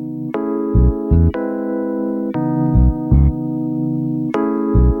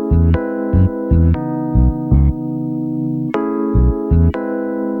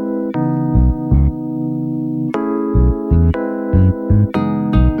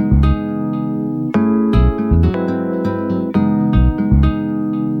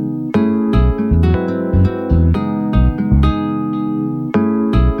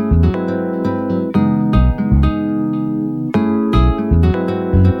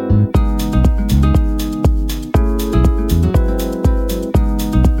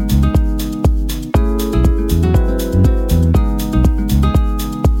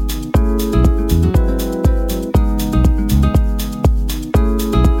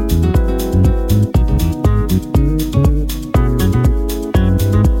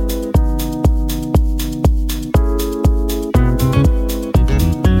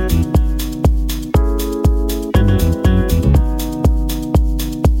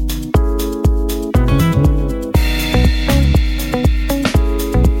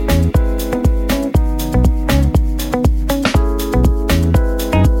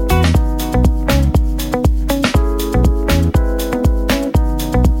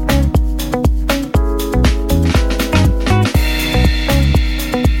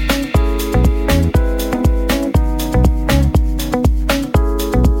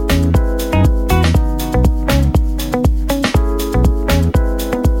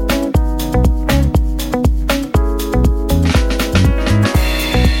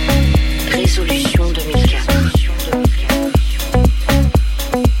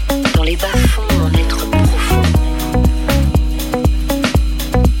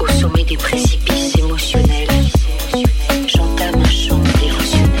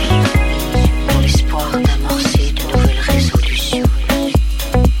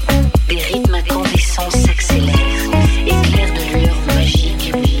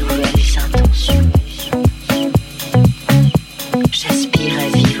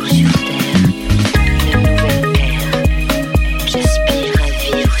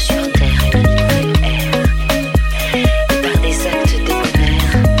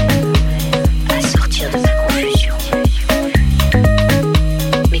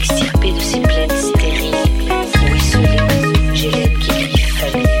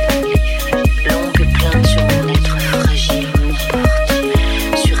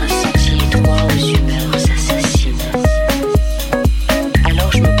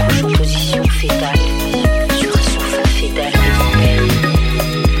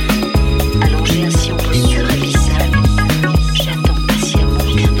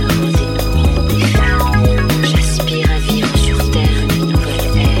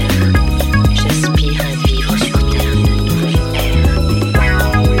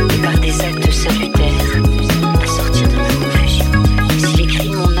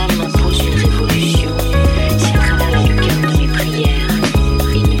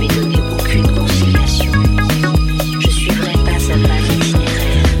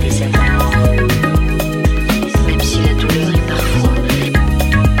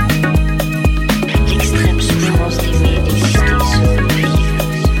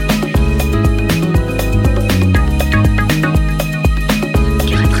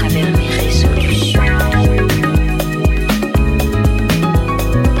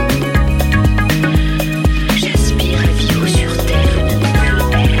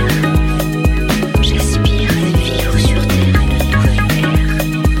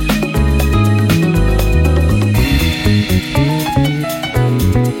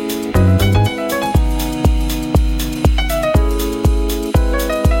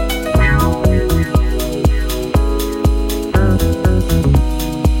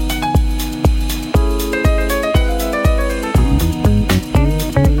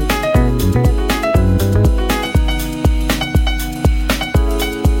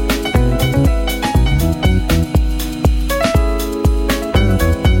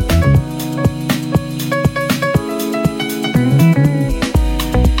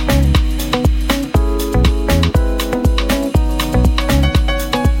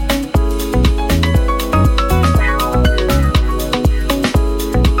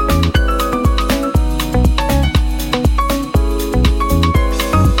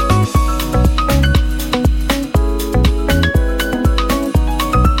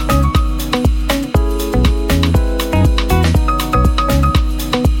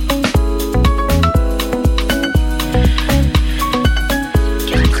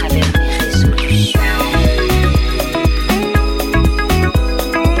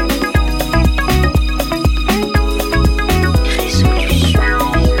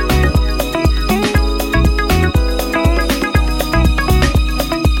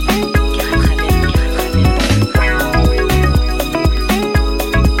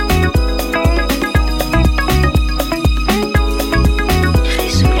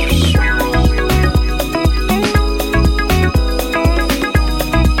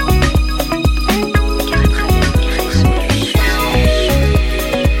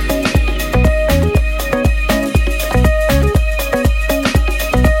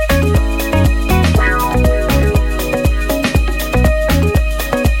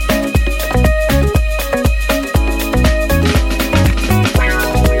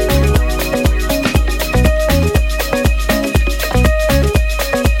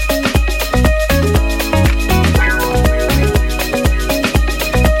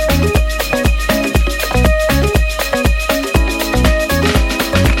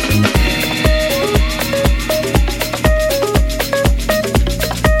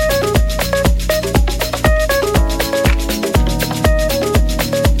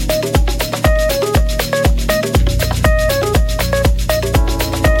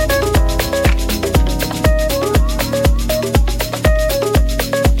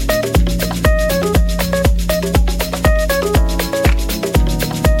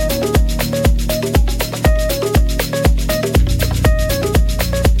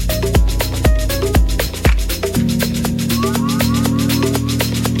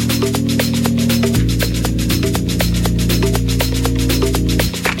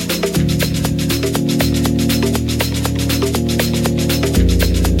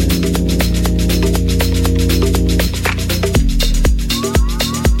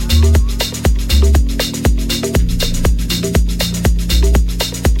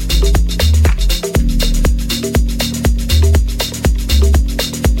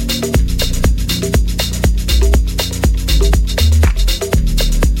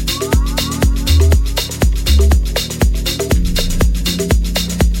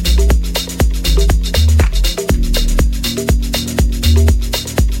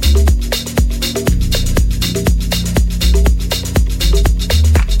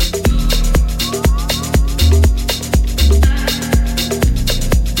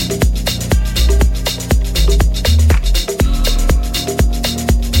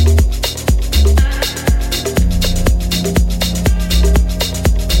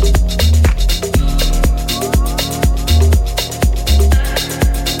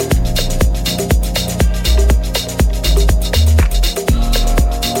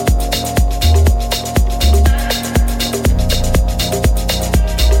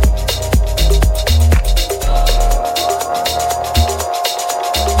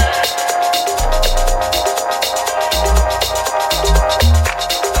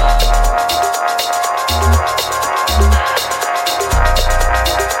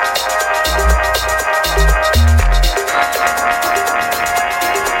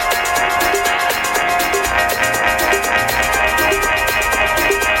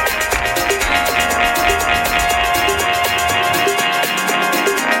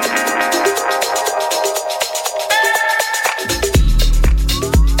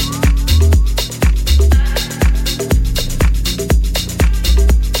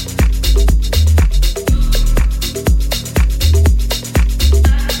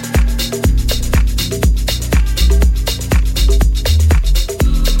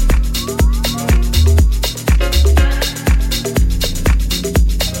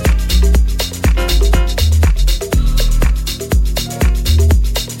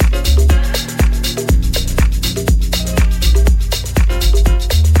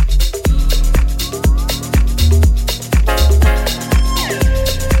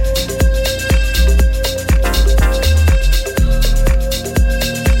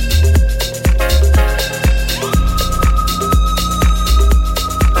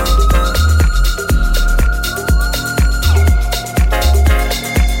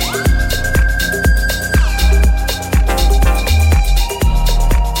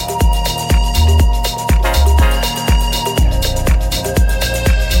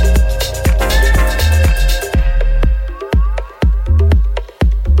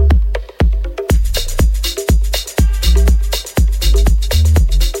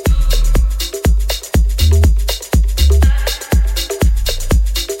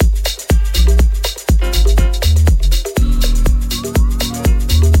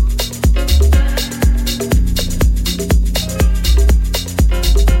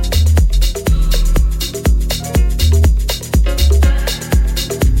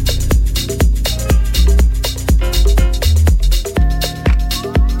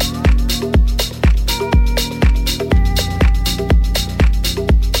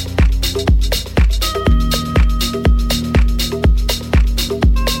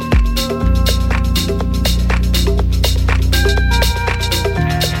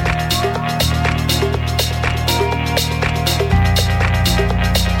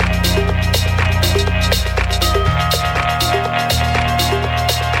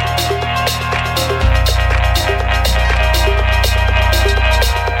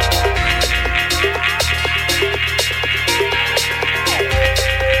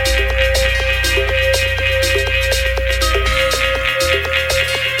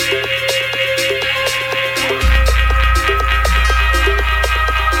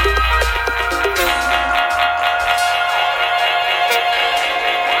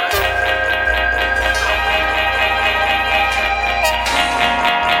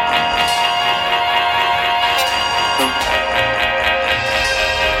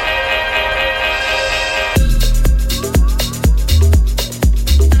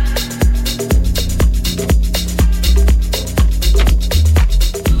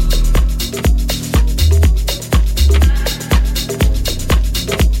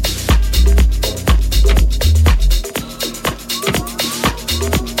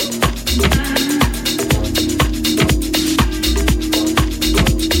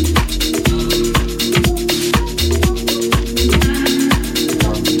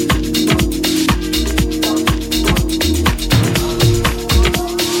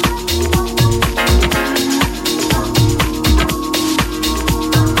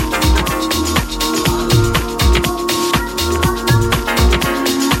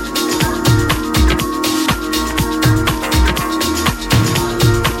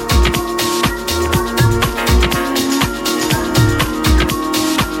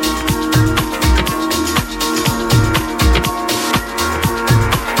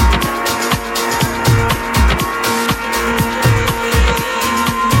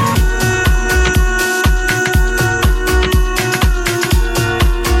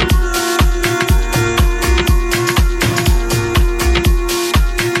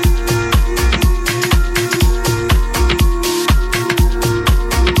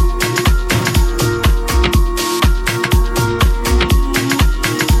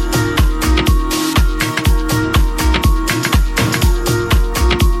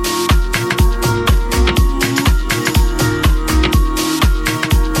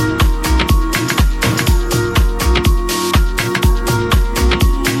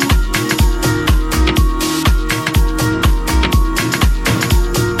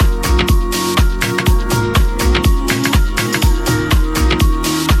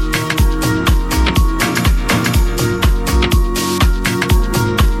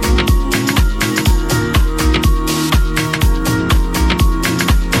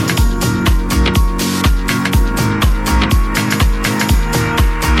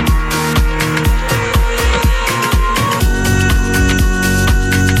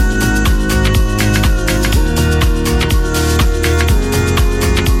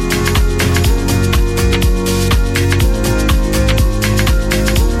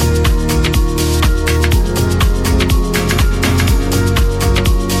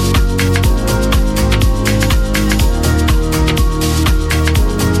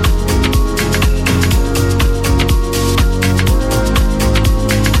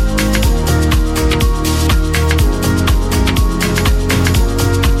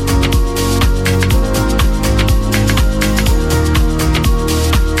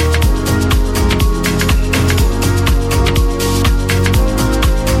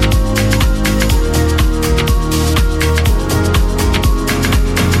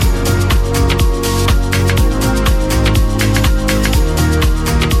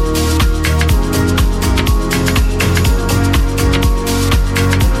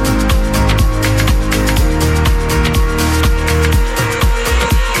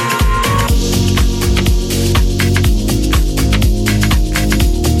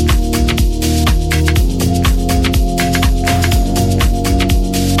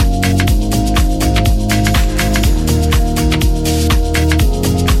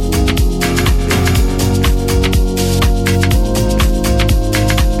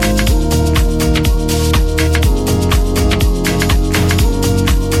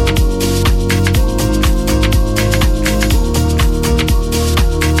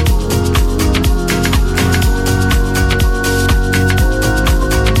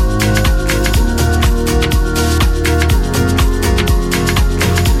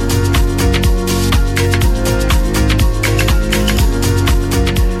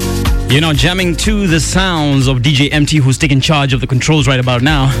 You're now jamming to the sounds of DJ MT, who's taking charge of the controls right about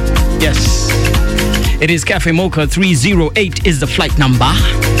now. Yes. It is Cafe Mocha 308 is the flight number.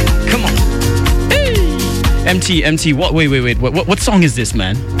 Come on. Hey. MT, what song is this,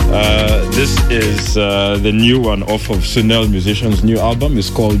 man? This is the new one off of Sunel Musician's new album. It's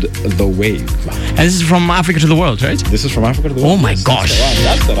called The Wave. And this is from Africa to the World, right? This is from Africa to the World. Oh my gosh.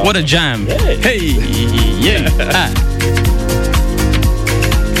 That's the what a jam. Hey. Yeah.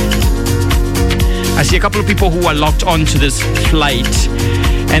 I see a couple of people who are locked onto this flight,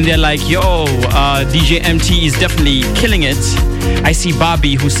 and they're like, yo, DJ MT is definitely killing it. I see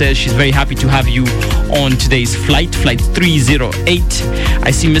Barbie, who says she's very happy to have you on today's flight 308.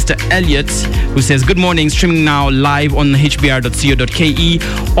 I see Mr. Elliot, who says, good morning, streaming now live on hbr.co.ke,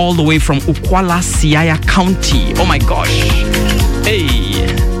 all the way from Ukwala, Siaya County. Oh my gosh. Hey.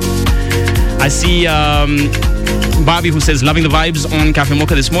 I see Barbie, who says, loving the vibes on Cafe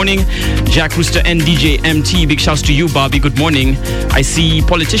Mocha this morning. Jack Rooster and DJ MT, big shouts to you, Barbie, good morning. I see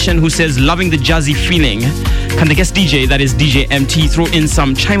Politician, who says, loving the jazzy feeling. Can the guest DJ, that is DJ MT, throw in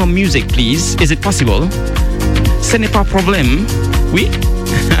some Chima music, please? Is it possible? Ce n'est pas problème. Oui?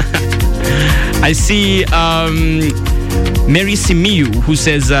 I see Mary Simiu, who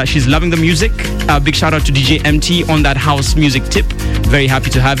says she's loving the music. Big shout out to DJ MT on that house music tip. Very happy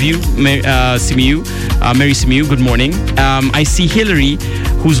to have you, Mary Simiu, good morning. I see Hillary,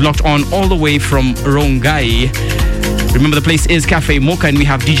 who's locked on all the way from Rongai. Remember, the place is Cafe Mocha, and we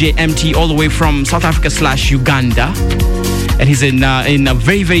have DJ MT all the way from South Africa / Uganda. And he's in a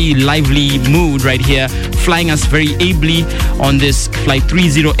very, very lively mood right here, flying us very ably on this flight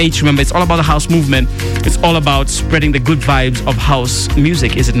 308. Remember, it's all about the house movement. It's all about spreading the good vibes of house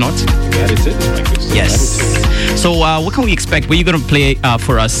music, is it not? That is it, my good sir. Yes. So what can we expect? What are you going to play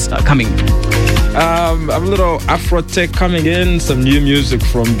for us coming? I have a little Afro tech coming in, some new music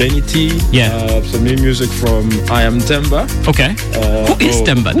from Benny T. Yeah. Some new music from I Am Temba. Okay. Who is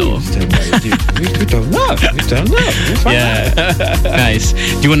Temba, though? We don't know. Yeah. Nice.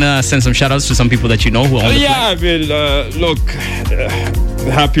 Do you want to send some shout outs to some people that you know who are on the I mean, look,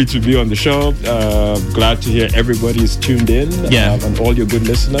 happy to be on the show. Glad to hear everybody's tuned in. Yeah. And all your good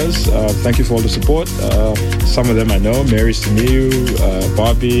listeners. Thank you for all the support. Some of them I know, Mary Simiu,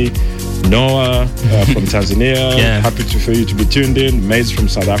 Barbie, Noah from Tanzania. Yeah. Happy for you to be tuned in. Maze from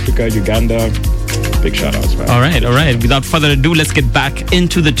South Africa, Uganda. Big shout outs, man. All right. Without further ado, let's get back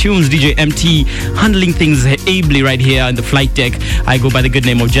into the tunes. DJ MT handling things ably right here on the flight deck. I go by the good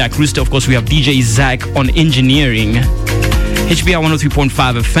name of Jack Rooster. Of course, we have DJ Zach on engineering. HBR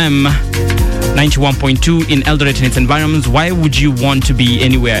 103.5 FM, 91.2 in Eldoret and its environments. Why would you want to be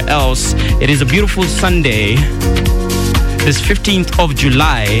anywhere else? It is a beautiful Sunday, this 15th of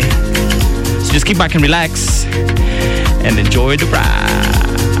July. So just keep back and relax and enjoy the ride.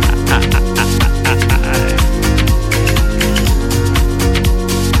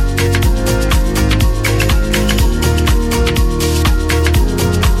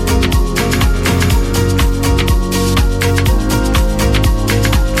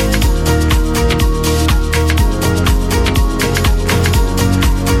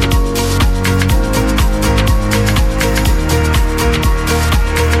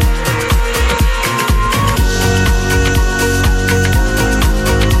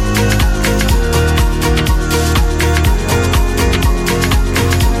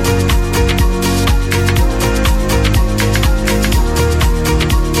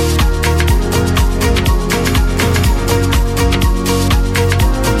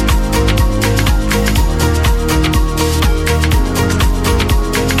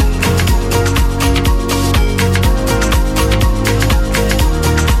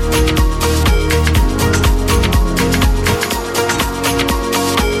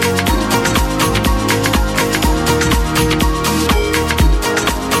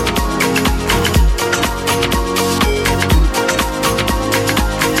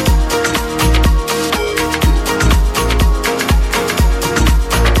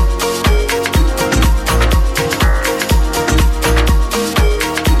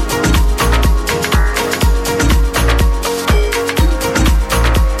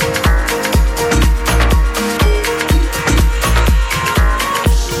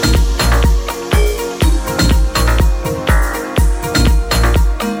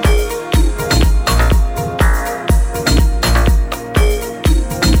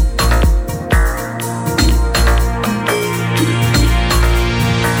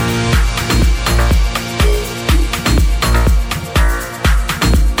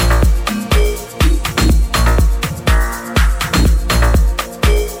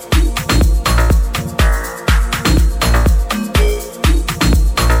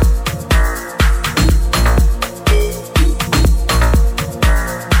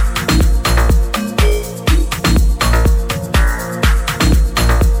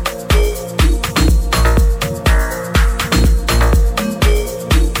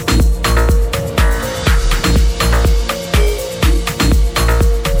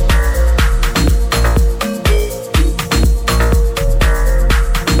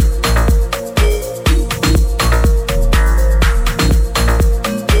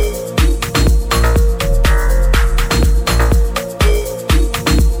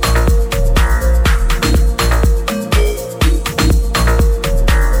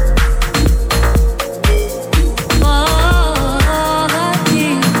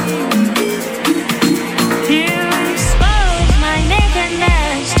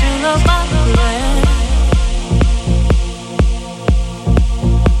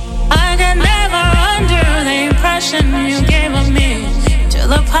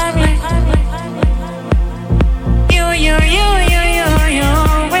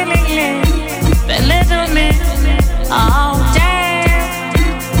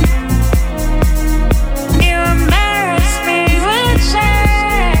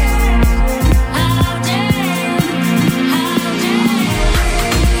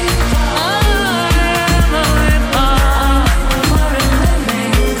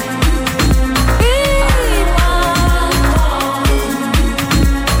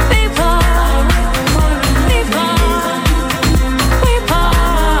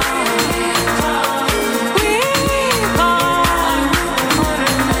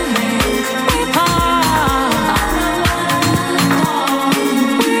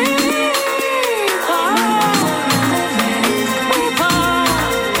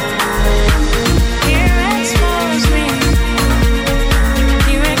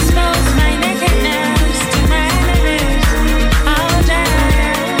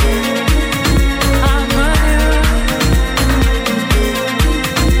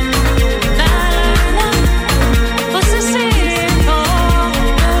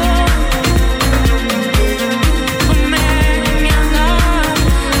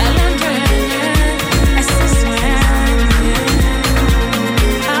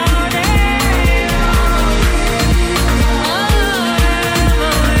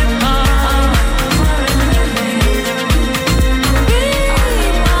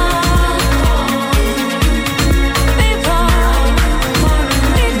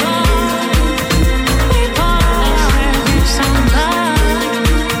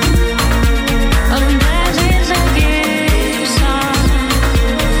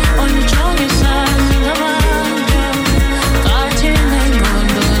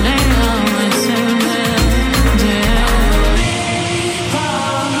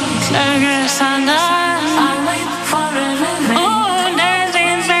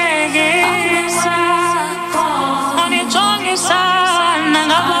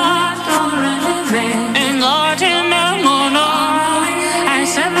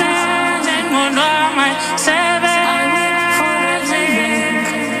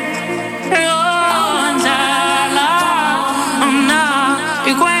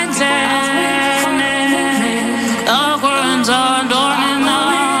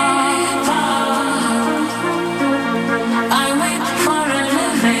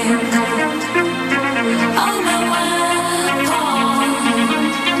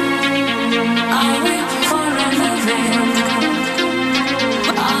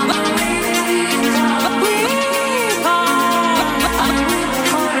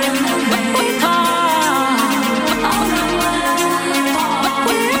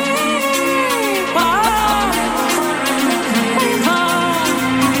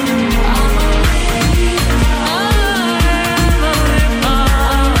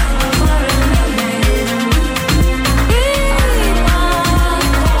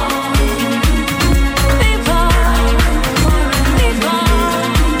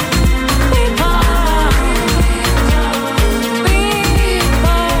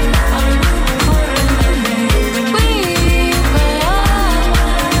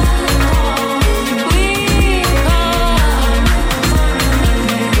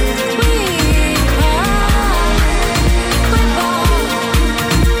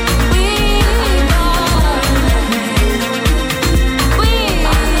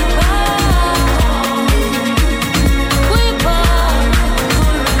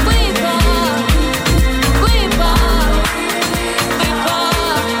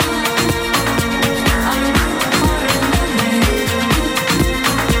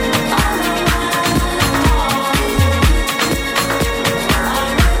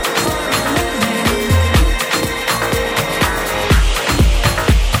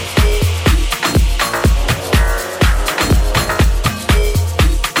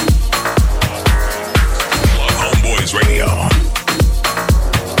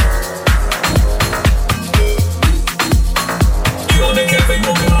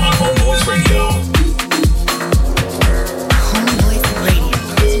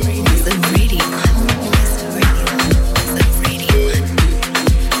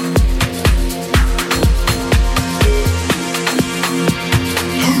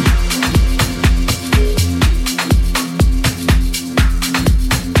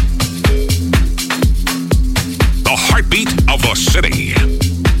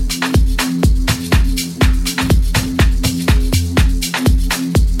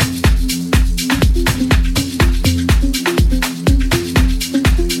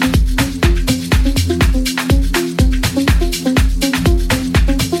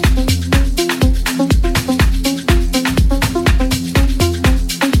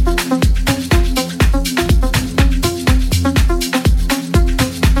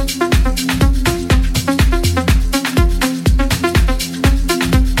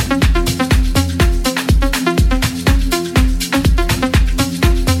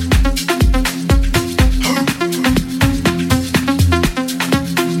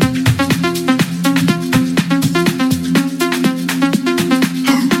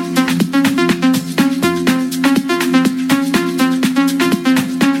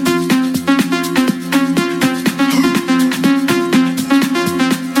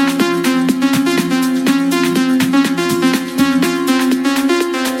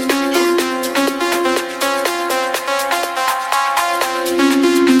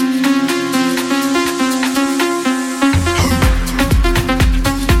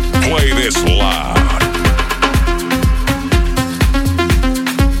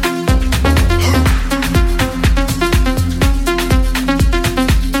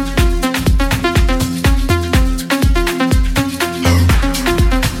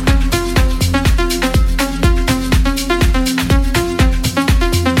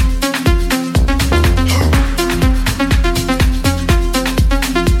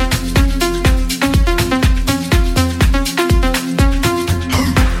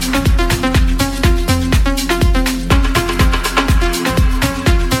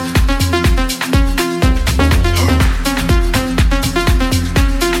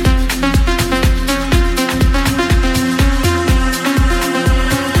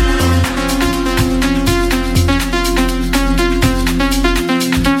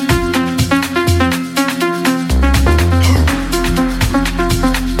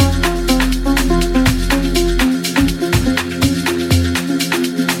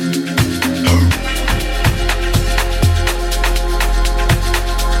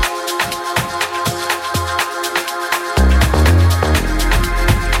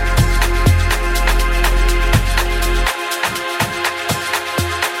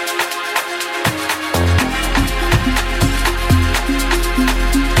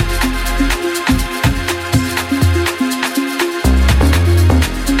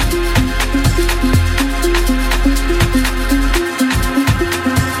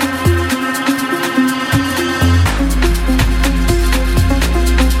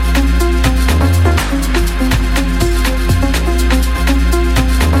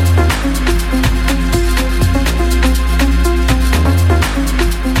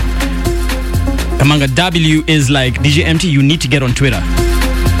 Kamanga W is like, DJ MT, you need to get on Twitter.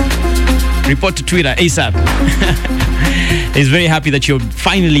 Report to Twitter ASAP. He's very happy that you're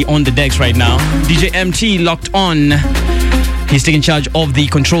finally on the decks right now. DJ MT locked on. He's taking charge of the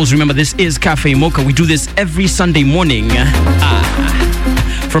controls. Remember, this is Cafe Mocha. We do this every Sunday morning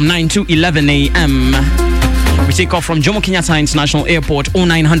from 9 to 11 a.m. We take off from Jomo Kenyatta International Airport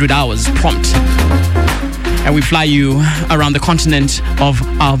 0900 hours prompt. And we fly you around the continent of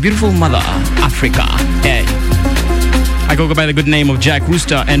our beautiful mother, Africa. Hey. I go by the good name of Jack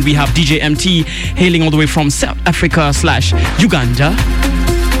Rooster, and we have DJ MT hailing all the way from South Africa / Uganda.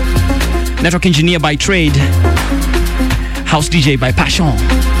 Network engineer by trade. House DJ by passion.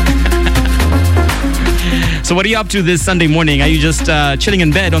 So what are you up to this Sunday morning? Are you just chilling in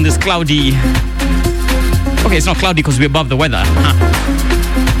bed on this cloudy... Okay, it's not cloudy because we're above the weather.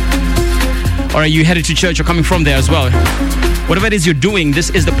 Or are you headed to church or coming from there as well? Whatever it is you're doing, this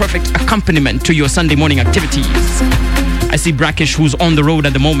is the perfect accompaniment to your Sunday morning activities. I see Brackish, who's on the road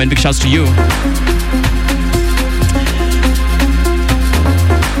at the moment. Big shouts to you.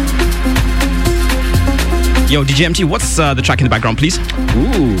 Yo, DJ MT, what's the track in the background, please?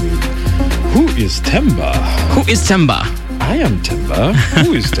 Ooh, who is Temba? Who is Temba? I am Temba.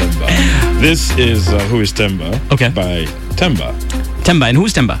 Who is Temba? This is Who is Temba? Okay. By Temba. Temba, and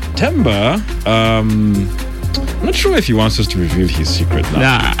who's Temba? Temba, I'm not sure if he wants us to reveal his secret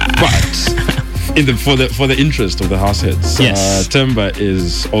now, but for the interest of the househeads, yes. Temba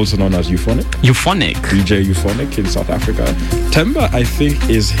is also known as Euphonic. Euphonic. DJ Euphonic in South Africa. Temba, I think,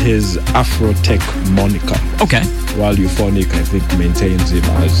 is his Afro-tech moniker. Okay. While Euphonic, I think, maintains him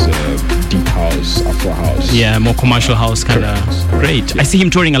as deep house, Afro house. Yeah, more commercial house kind of. Great. Yeah. I see him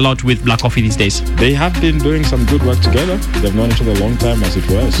touring a lot with Black Coffee these days. They have been doing some good work together. They've known each other a long time, as it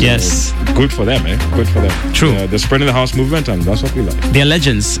were. So yes. Good for them, Good for them. True. They're spreading the house movement, and that's what we like. They're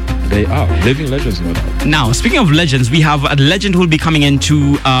legends. They are. Living legends, no doubt. Now, speaking of legends, we have a legend who will be coming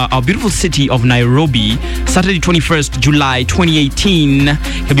into our beautiful city of Nairobi, Saturday 21st July 2018.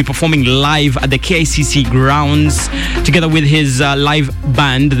 He'll be performing live at the KICC grounds together with his live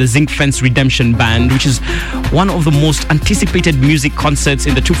band, the Zinc Fence Redemption Band, which is one of the most anticipated music concerts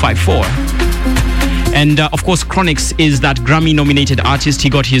in the 254. And of course, Chronixx is that Grammy-nominated artist. He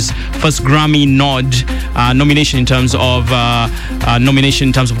got his first Grammy nomination in terms of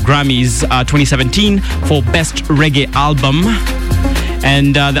Grammys 2017 for Best Reggae Album.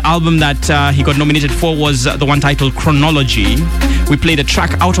 And the album that he got nominated for was the one titled Chronology. We played a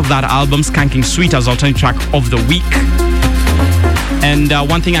track out of that album, Skanking Sweet, as alternate track of the week. And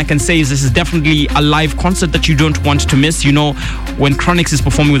one thing I can say is this is definitely a live concert that you don't want to miss. You know, when Chronixx is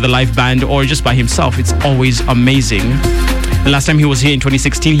performing with a live band or just by himself, it's always amazing. The last time he was here in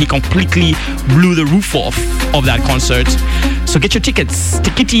 2016, he completely blew the roof off of that concert. So get your tickets,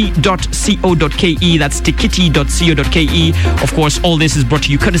 tikiti.co.ke. That's tikiti.co.ke. Of course, all this is brought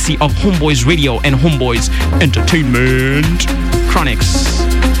to you courtesy of Homeboys Radio and Homeboys Entertainment. Chronixx.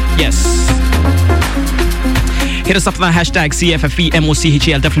 Yes. Hit us up on the hashtag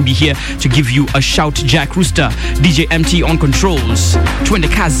CFFEMOCHA. I'll definitely be here to give you a shout. Jack Rooster, DJ MT on controls. Twende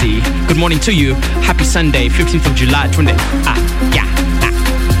Kazi, good morning to you. Happy Sunday, 15th of July. Twende. Yeah.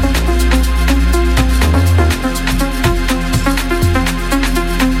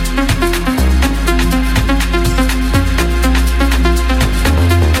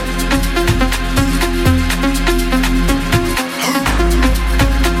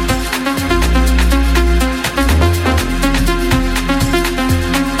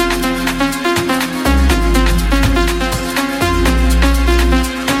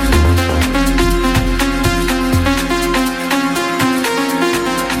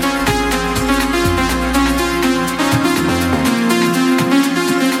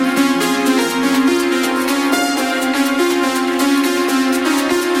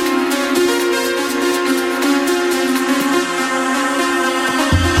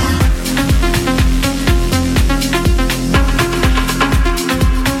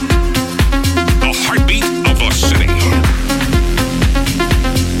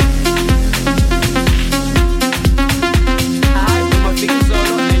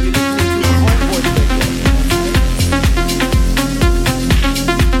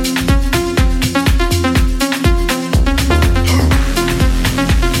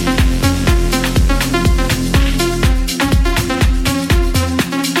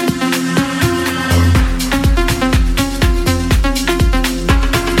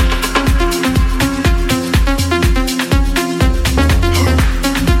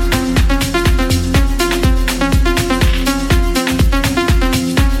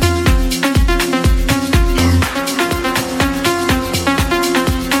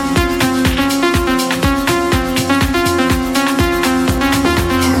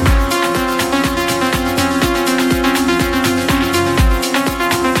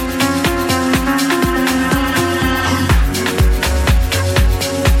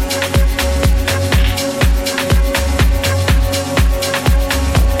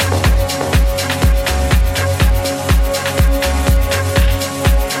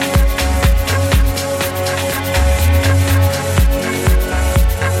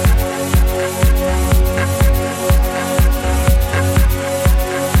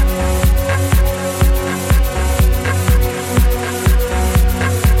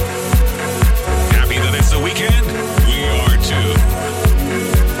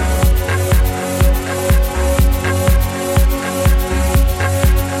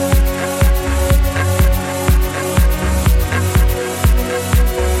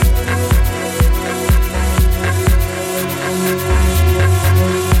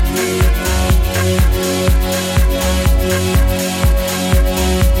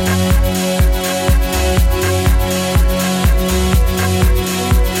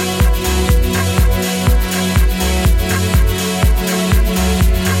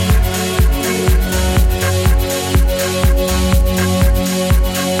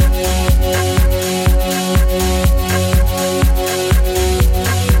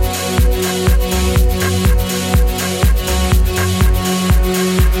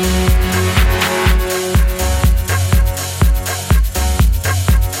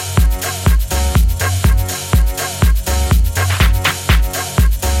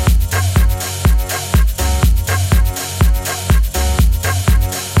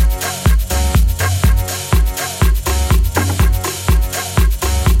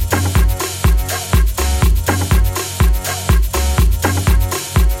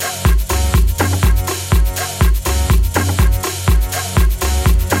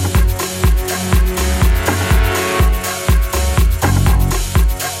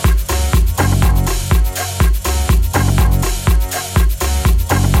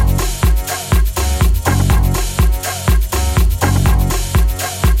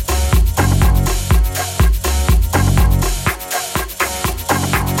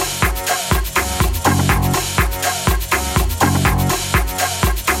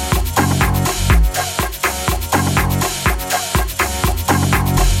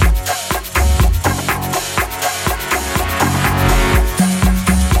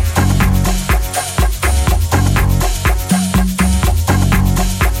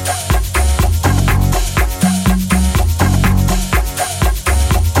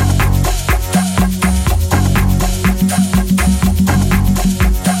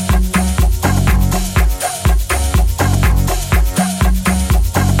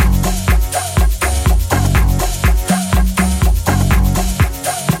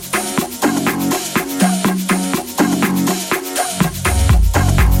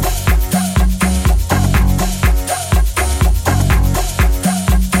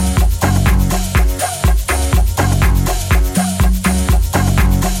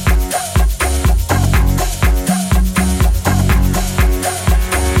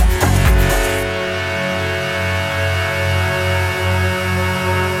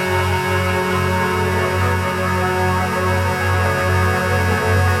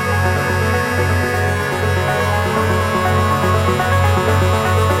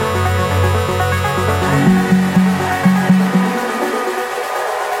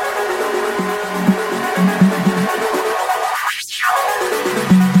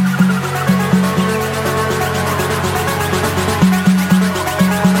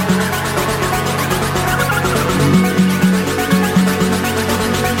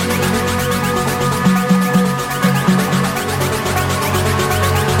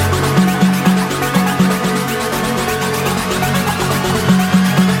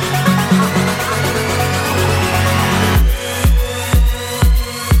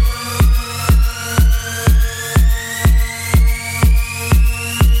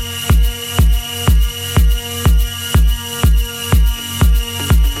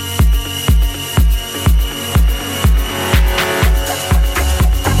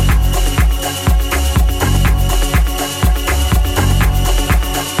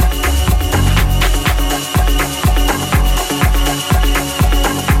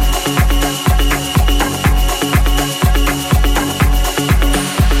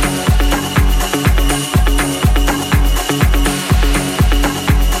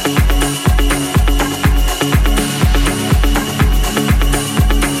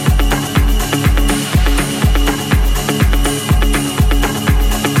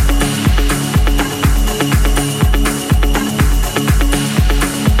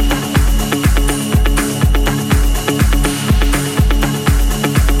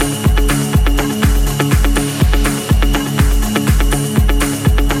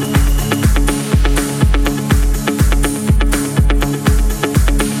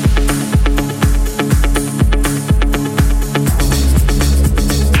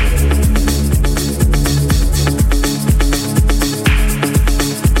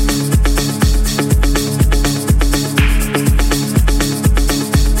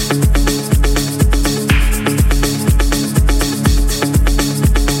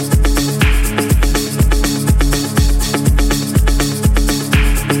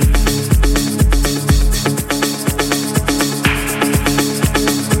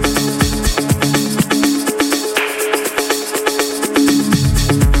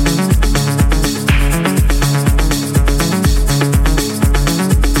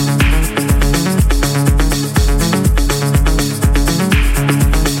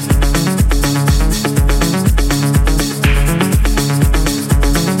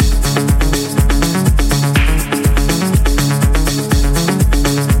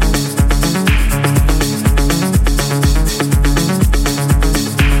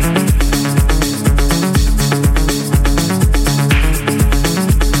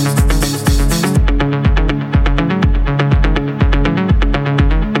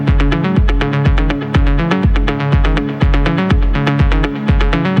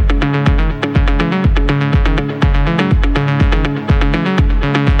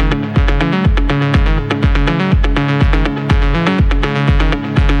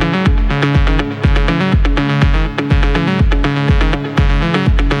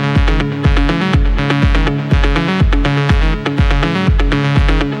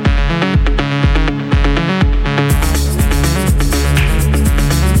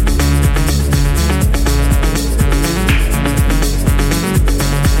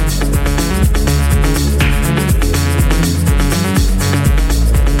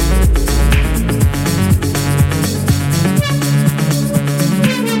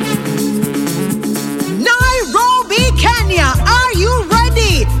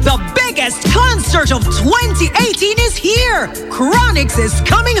 concert of 2018 is here. Chronix is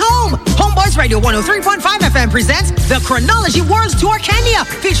coming home. Homeboys Radio 103.5 FM presents the Chronology World Tour Kenya,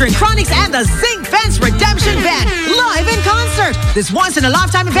 featuring Chronix and the Zinc Fence Redemption Band live in concert. This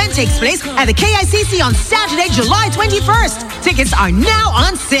once-in-a-lifetime event takes place at the KICC on Saturday, July 21st. Tickets are now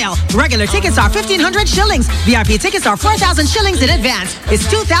on sale. Regular tickets are 1,500 shillings. VIP tickets are 4,000 shillings in advance. It's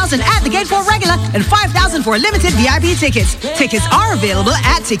 2,000 at the gate for regular and 5,000 for limited VIP tickets. Tickets are available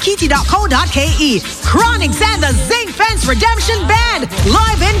at tikiti.co.ke. Chronix and the Zinc Fence Redemption Band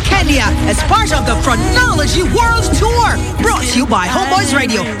live in Kenya as part of the Chronology World Tour. Brought to you by Homeboys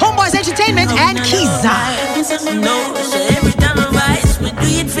Radio, Homeboys Entertainment, and Kiza.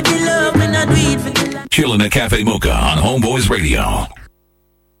 Chillin' at Cafe Mocha on Homeboys Radio.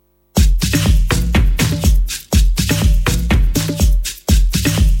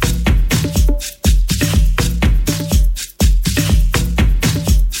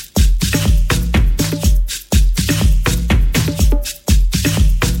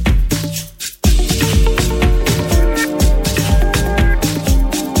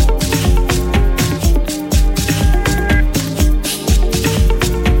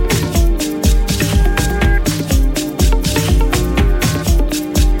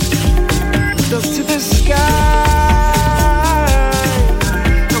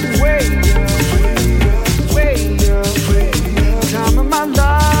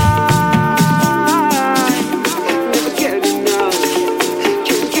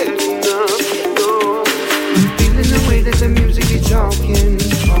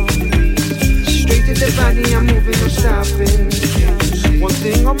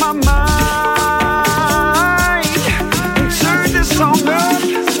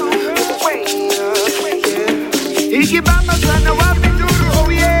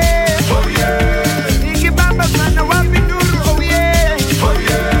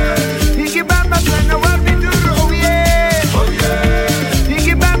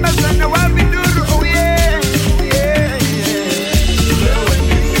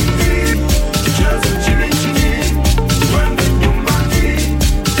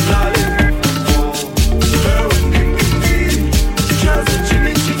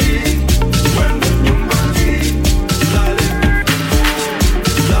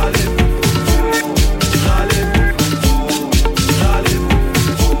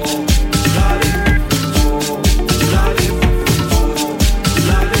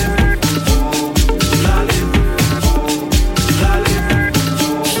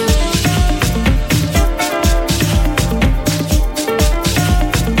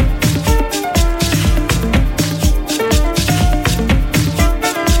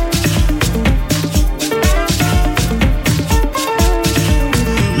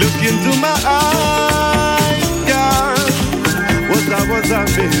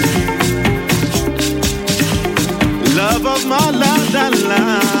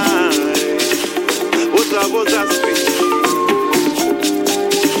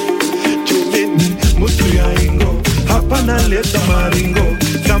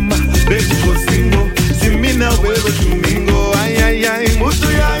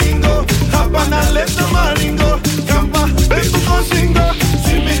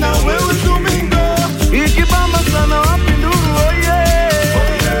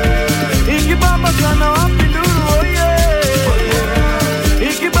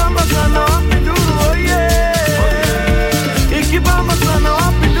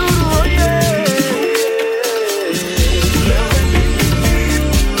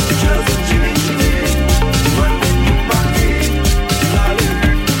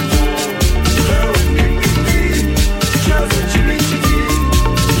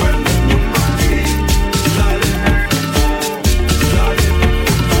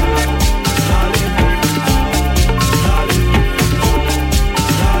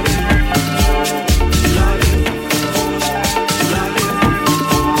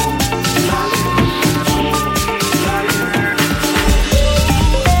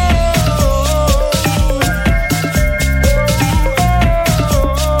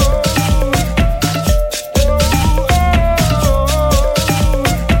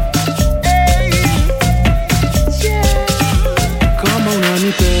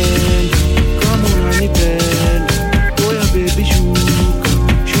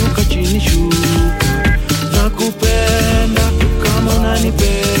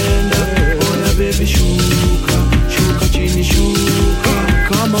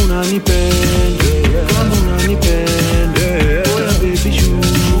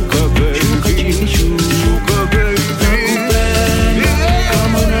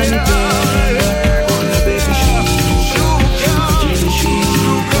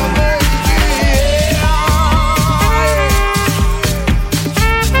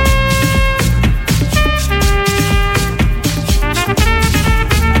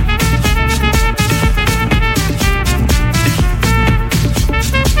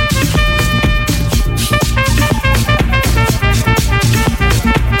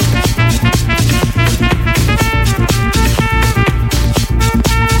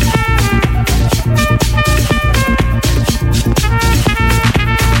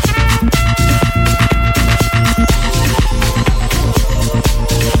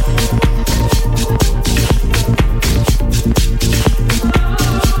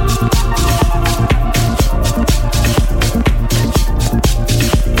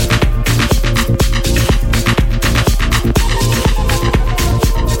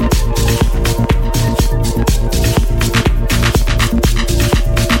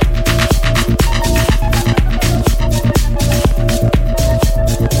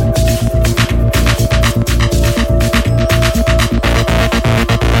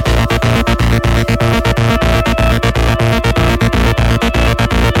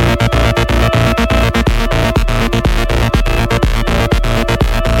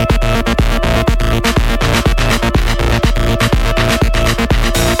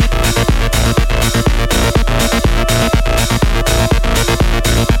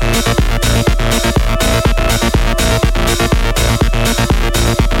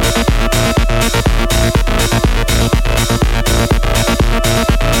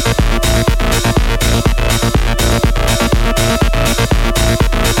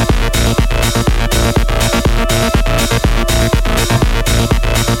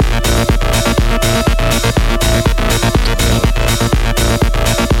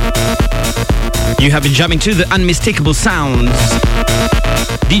 You have been jamming to the unmistakable sounds.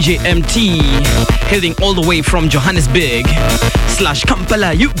 DJ MT, hailing all the way from Johannesburg /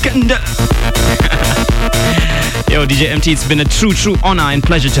 Kampala, Uganda. Yo, DJ MT, it's been a true honor and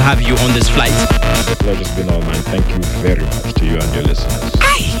pleasure to have you on this flight. The pleasure's been all mine. Thank you very much to you and your listeners.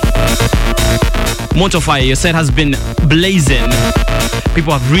 Motorfire, your set has been blazing.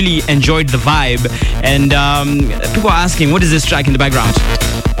 People have really enjoyed the vibe, and people are asking, what is this track in the background?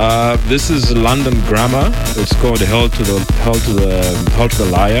 This is London Grammar. It's called Hell to the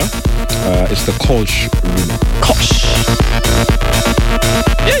Liar. It's the Kolsch remix. Kolsch.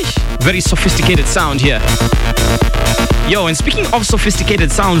 Very sophisticated sound here. Yo, and speaking of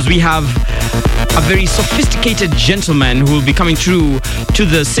sophisticated sounds, we have a very sophisticated gentleman who will be coming through to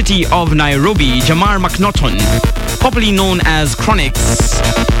the city of Nairobi. Jamar McNaughton, popularly known as Chronixx,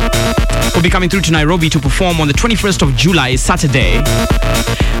 will be coming through to Nairobi to perform on the 21st of July, Saturday,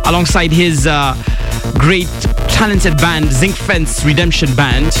 alongside his great talented band, Zinc Fence Redemption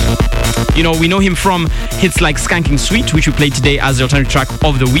Band. You know, we know him from hits like Skanking Sweet, which we played today as the alternative track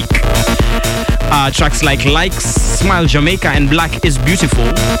of the week. Tracks like Likes, Smile Jamaica, and Black is Beautiful.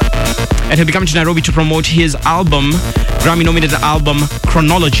 And he'll be coming to Nairobi to promote his album, Grammy-nominated album,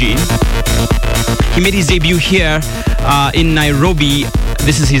 Chronology. He made his debut here in Nairobi.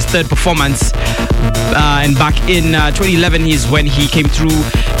 This is his third performance. And back in 2011 is when he came through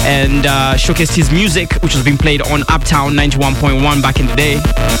and showcased his music, which was being played on Uptown 91.1 back in the day.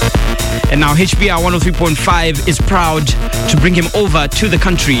 And now HBR 103.5 is proud to bring him over to the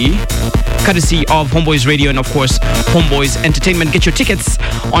country, courtesy of Homeboys Radio and, of course, Homeboys Entertainment. Get your tickets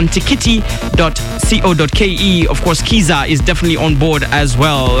on tikiti.co.ke. Of course, Kiza is definitely on board as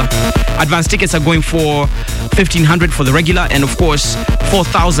well. Advance tickets are going for 1,500 for the regular and, of course,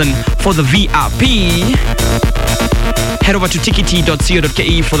 4,000 for the VIP. Head over to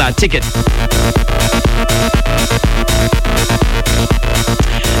tikiti.co.ke for that ticket.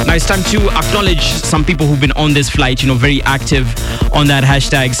 Now it's time to acknowledge some people who've been on this flight, you know, very active on that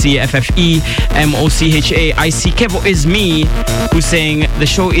hashtag CFFEMOCHA. I see Kevo is me, who's saying the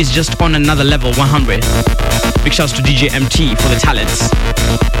show is just on another level, 100. Big shouts to DJ MT for the talents.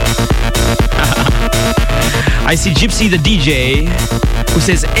 I see Gypsy the DJ, who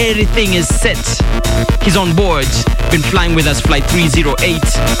says everything is set. He's on board, been flying with us flight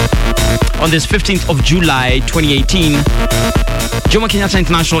 308 on this 15th of July 2018. Jomo Kenyatta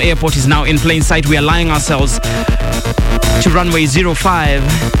International Airport is now in plain sight. We are aligning ourselves to runway 05.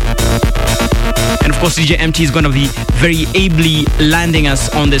 And of course, DJ MT is going to be very ably landing us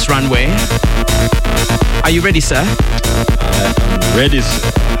on this runway. Are you ready, sir? I'm ready,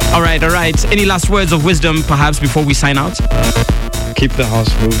 sir. All right. Any last words of wisdom, perhaps, before we sign out? Keep the house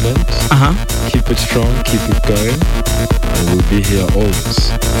movement. Keep it strong. Keep it going. And we'll be here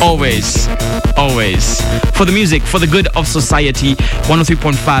always. Always. For the music, for the good of society.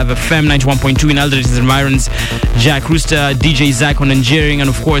 103.5 FM, 91.2 in Eldoret environs. Jack Rooster, DJ Zach on engineering, and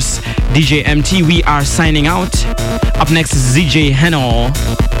of course, DJ MT. We are signing out. Up next is ZJ Heno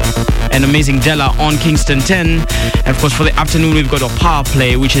and Amazing Della on Kingston 10. And of course, for the afternoon, we've got a power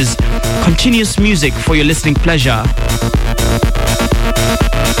play, which is continuous music for your listening pleasure.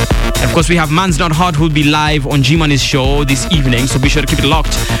 And of course, we have Man's Not Hot, who will be live on G-Money's show this evening, so be sure to keep it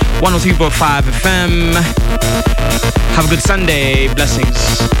locked. 103.5 FM. Have a good Sunday.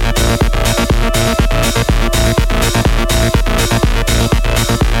 Blessings.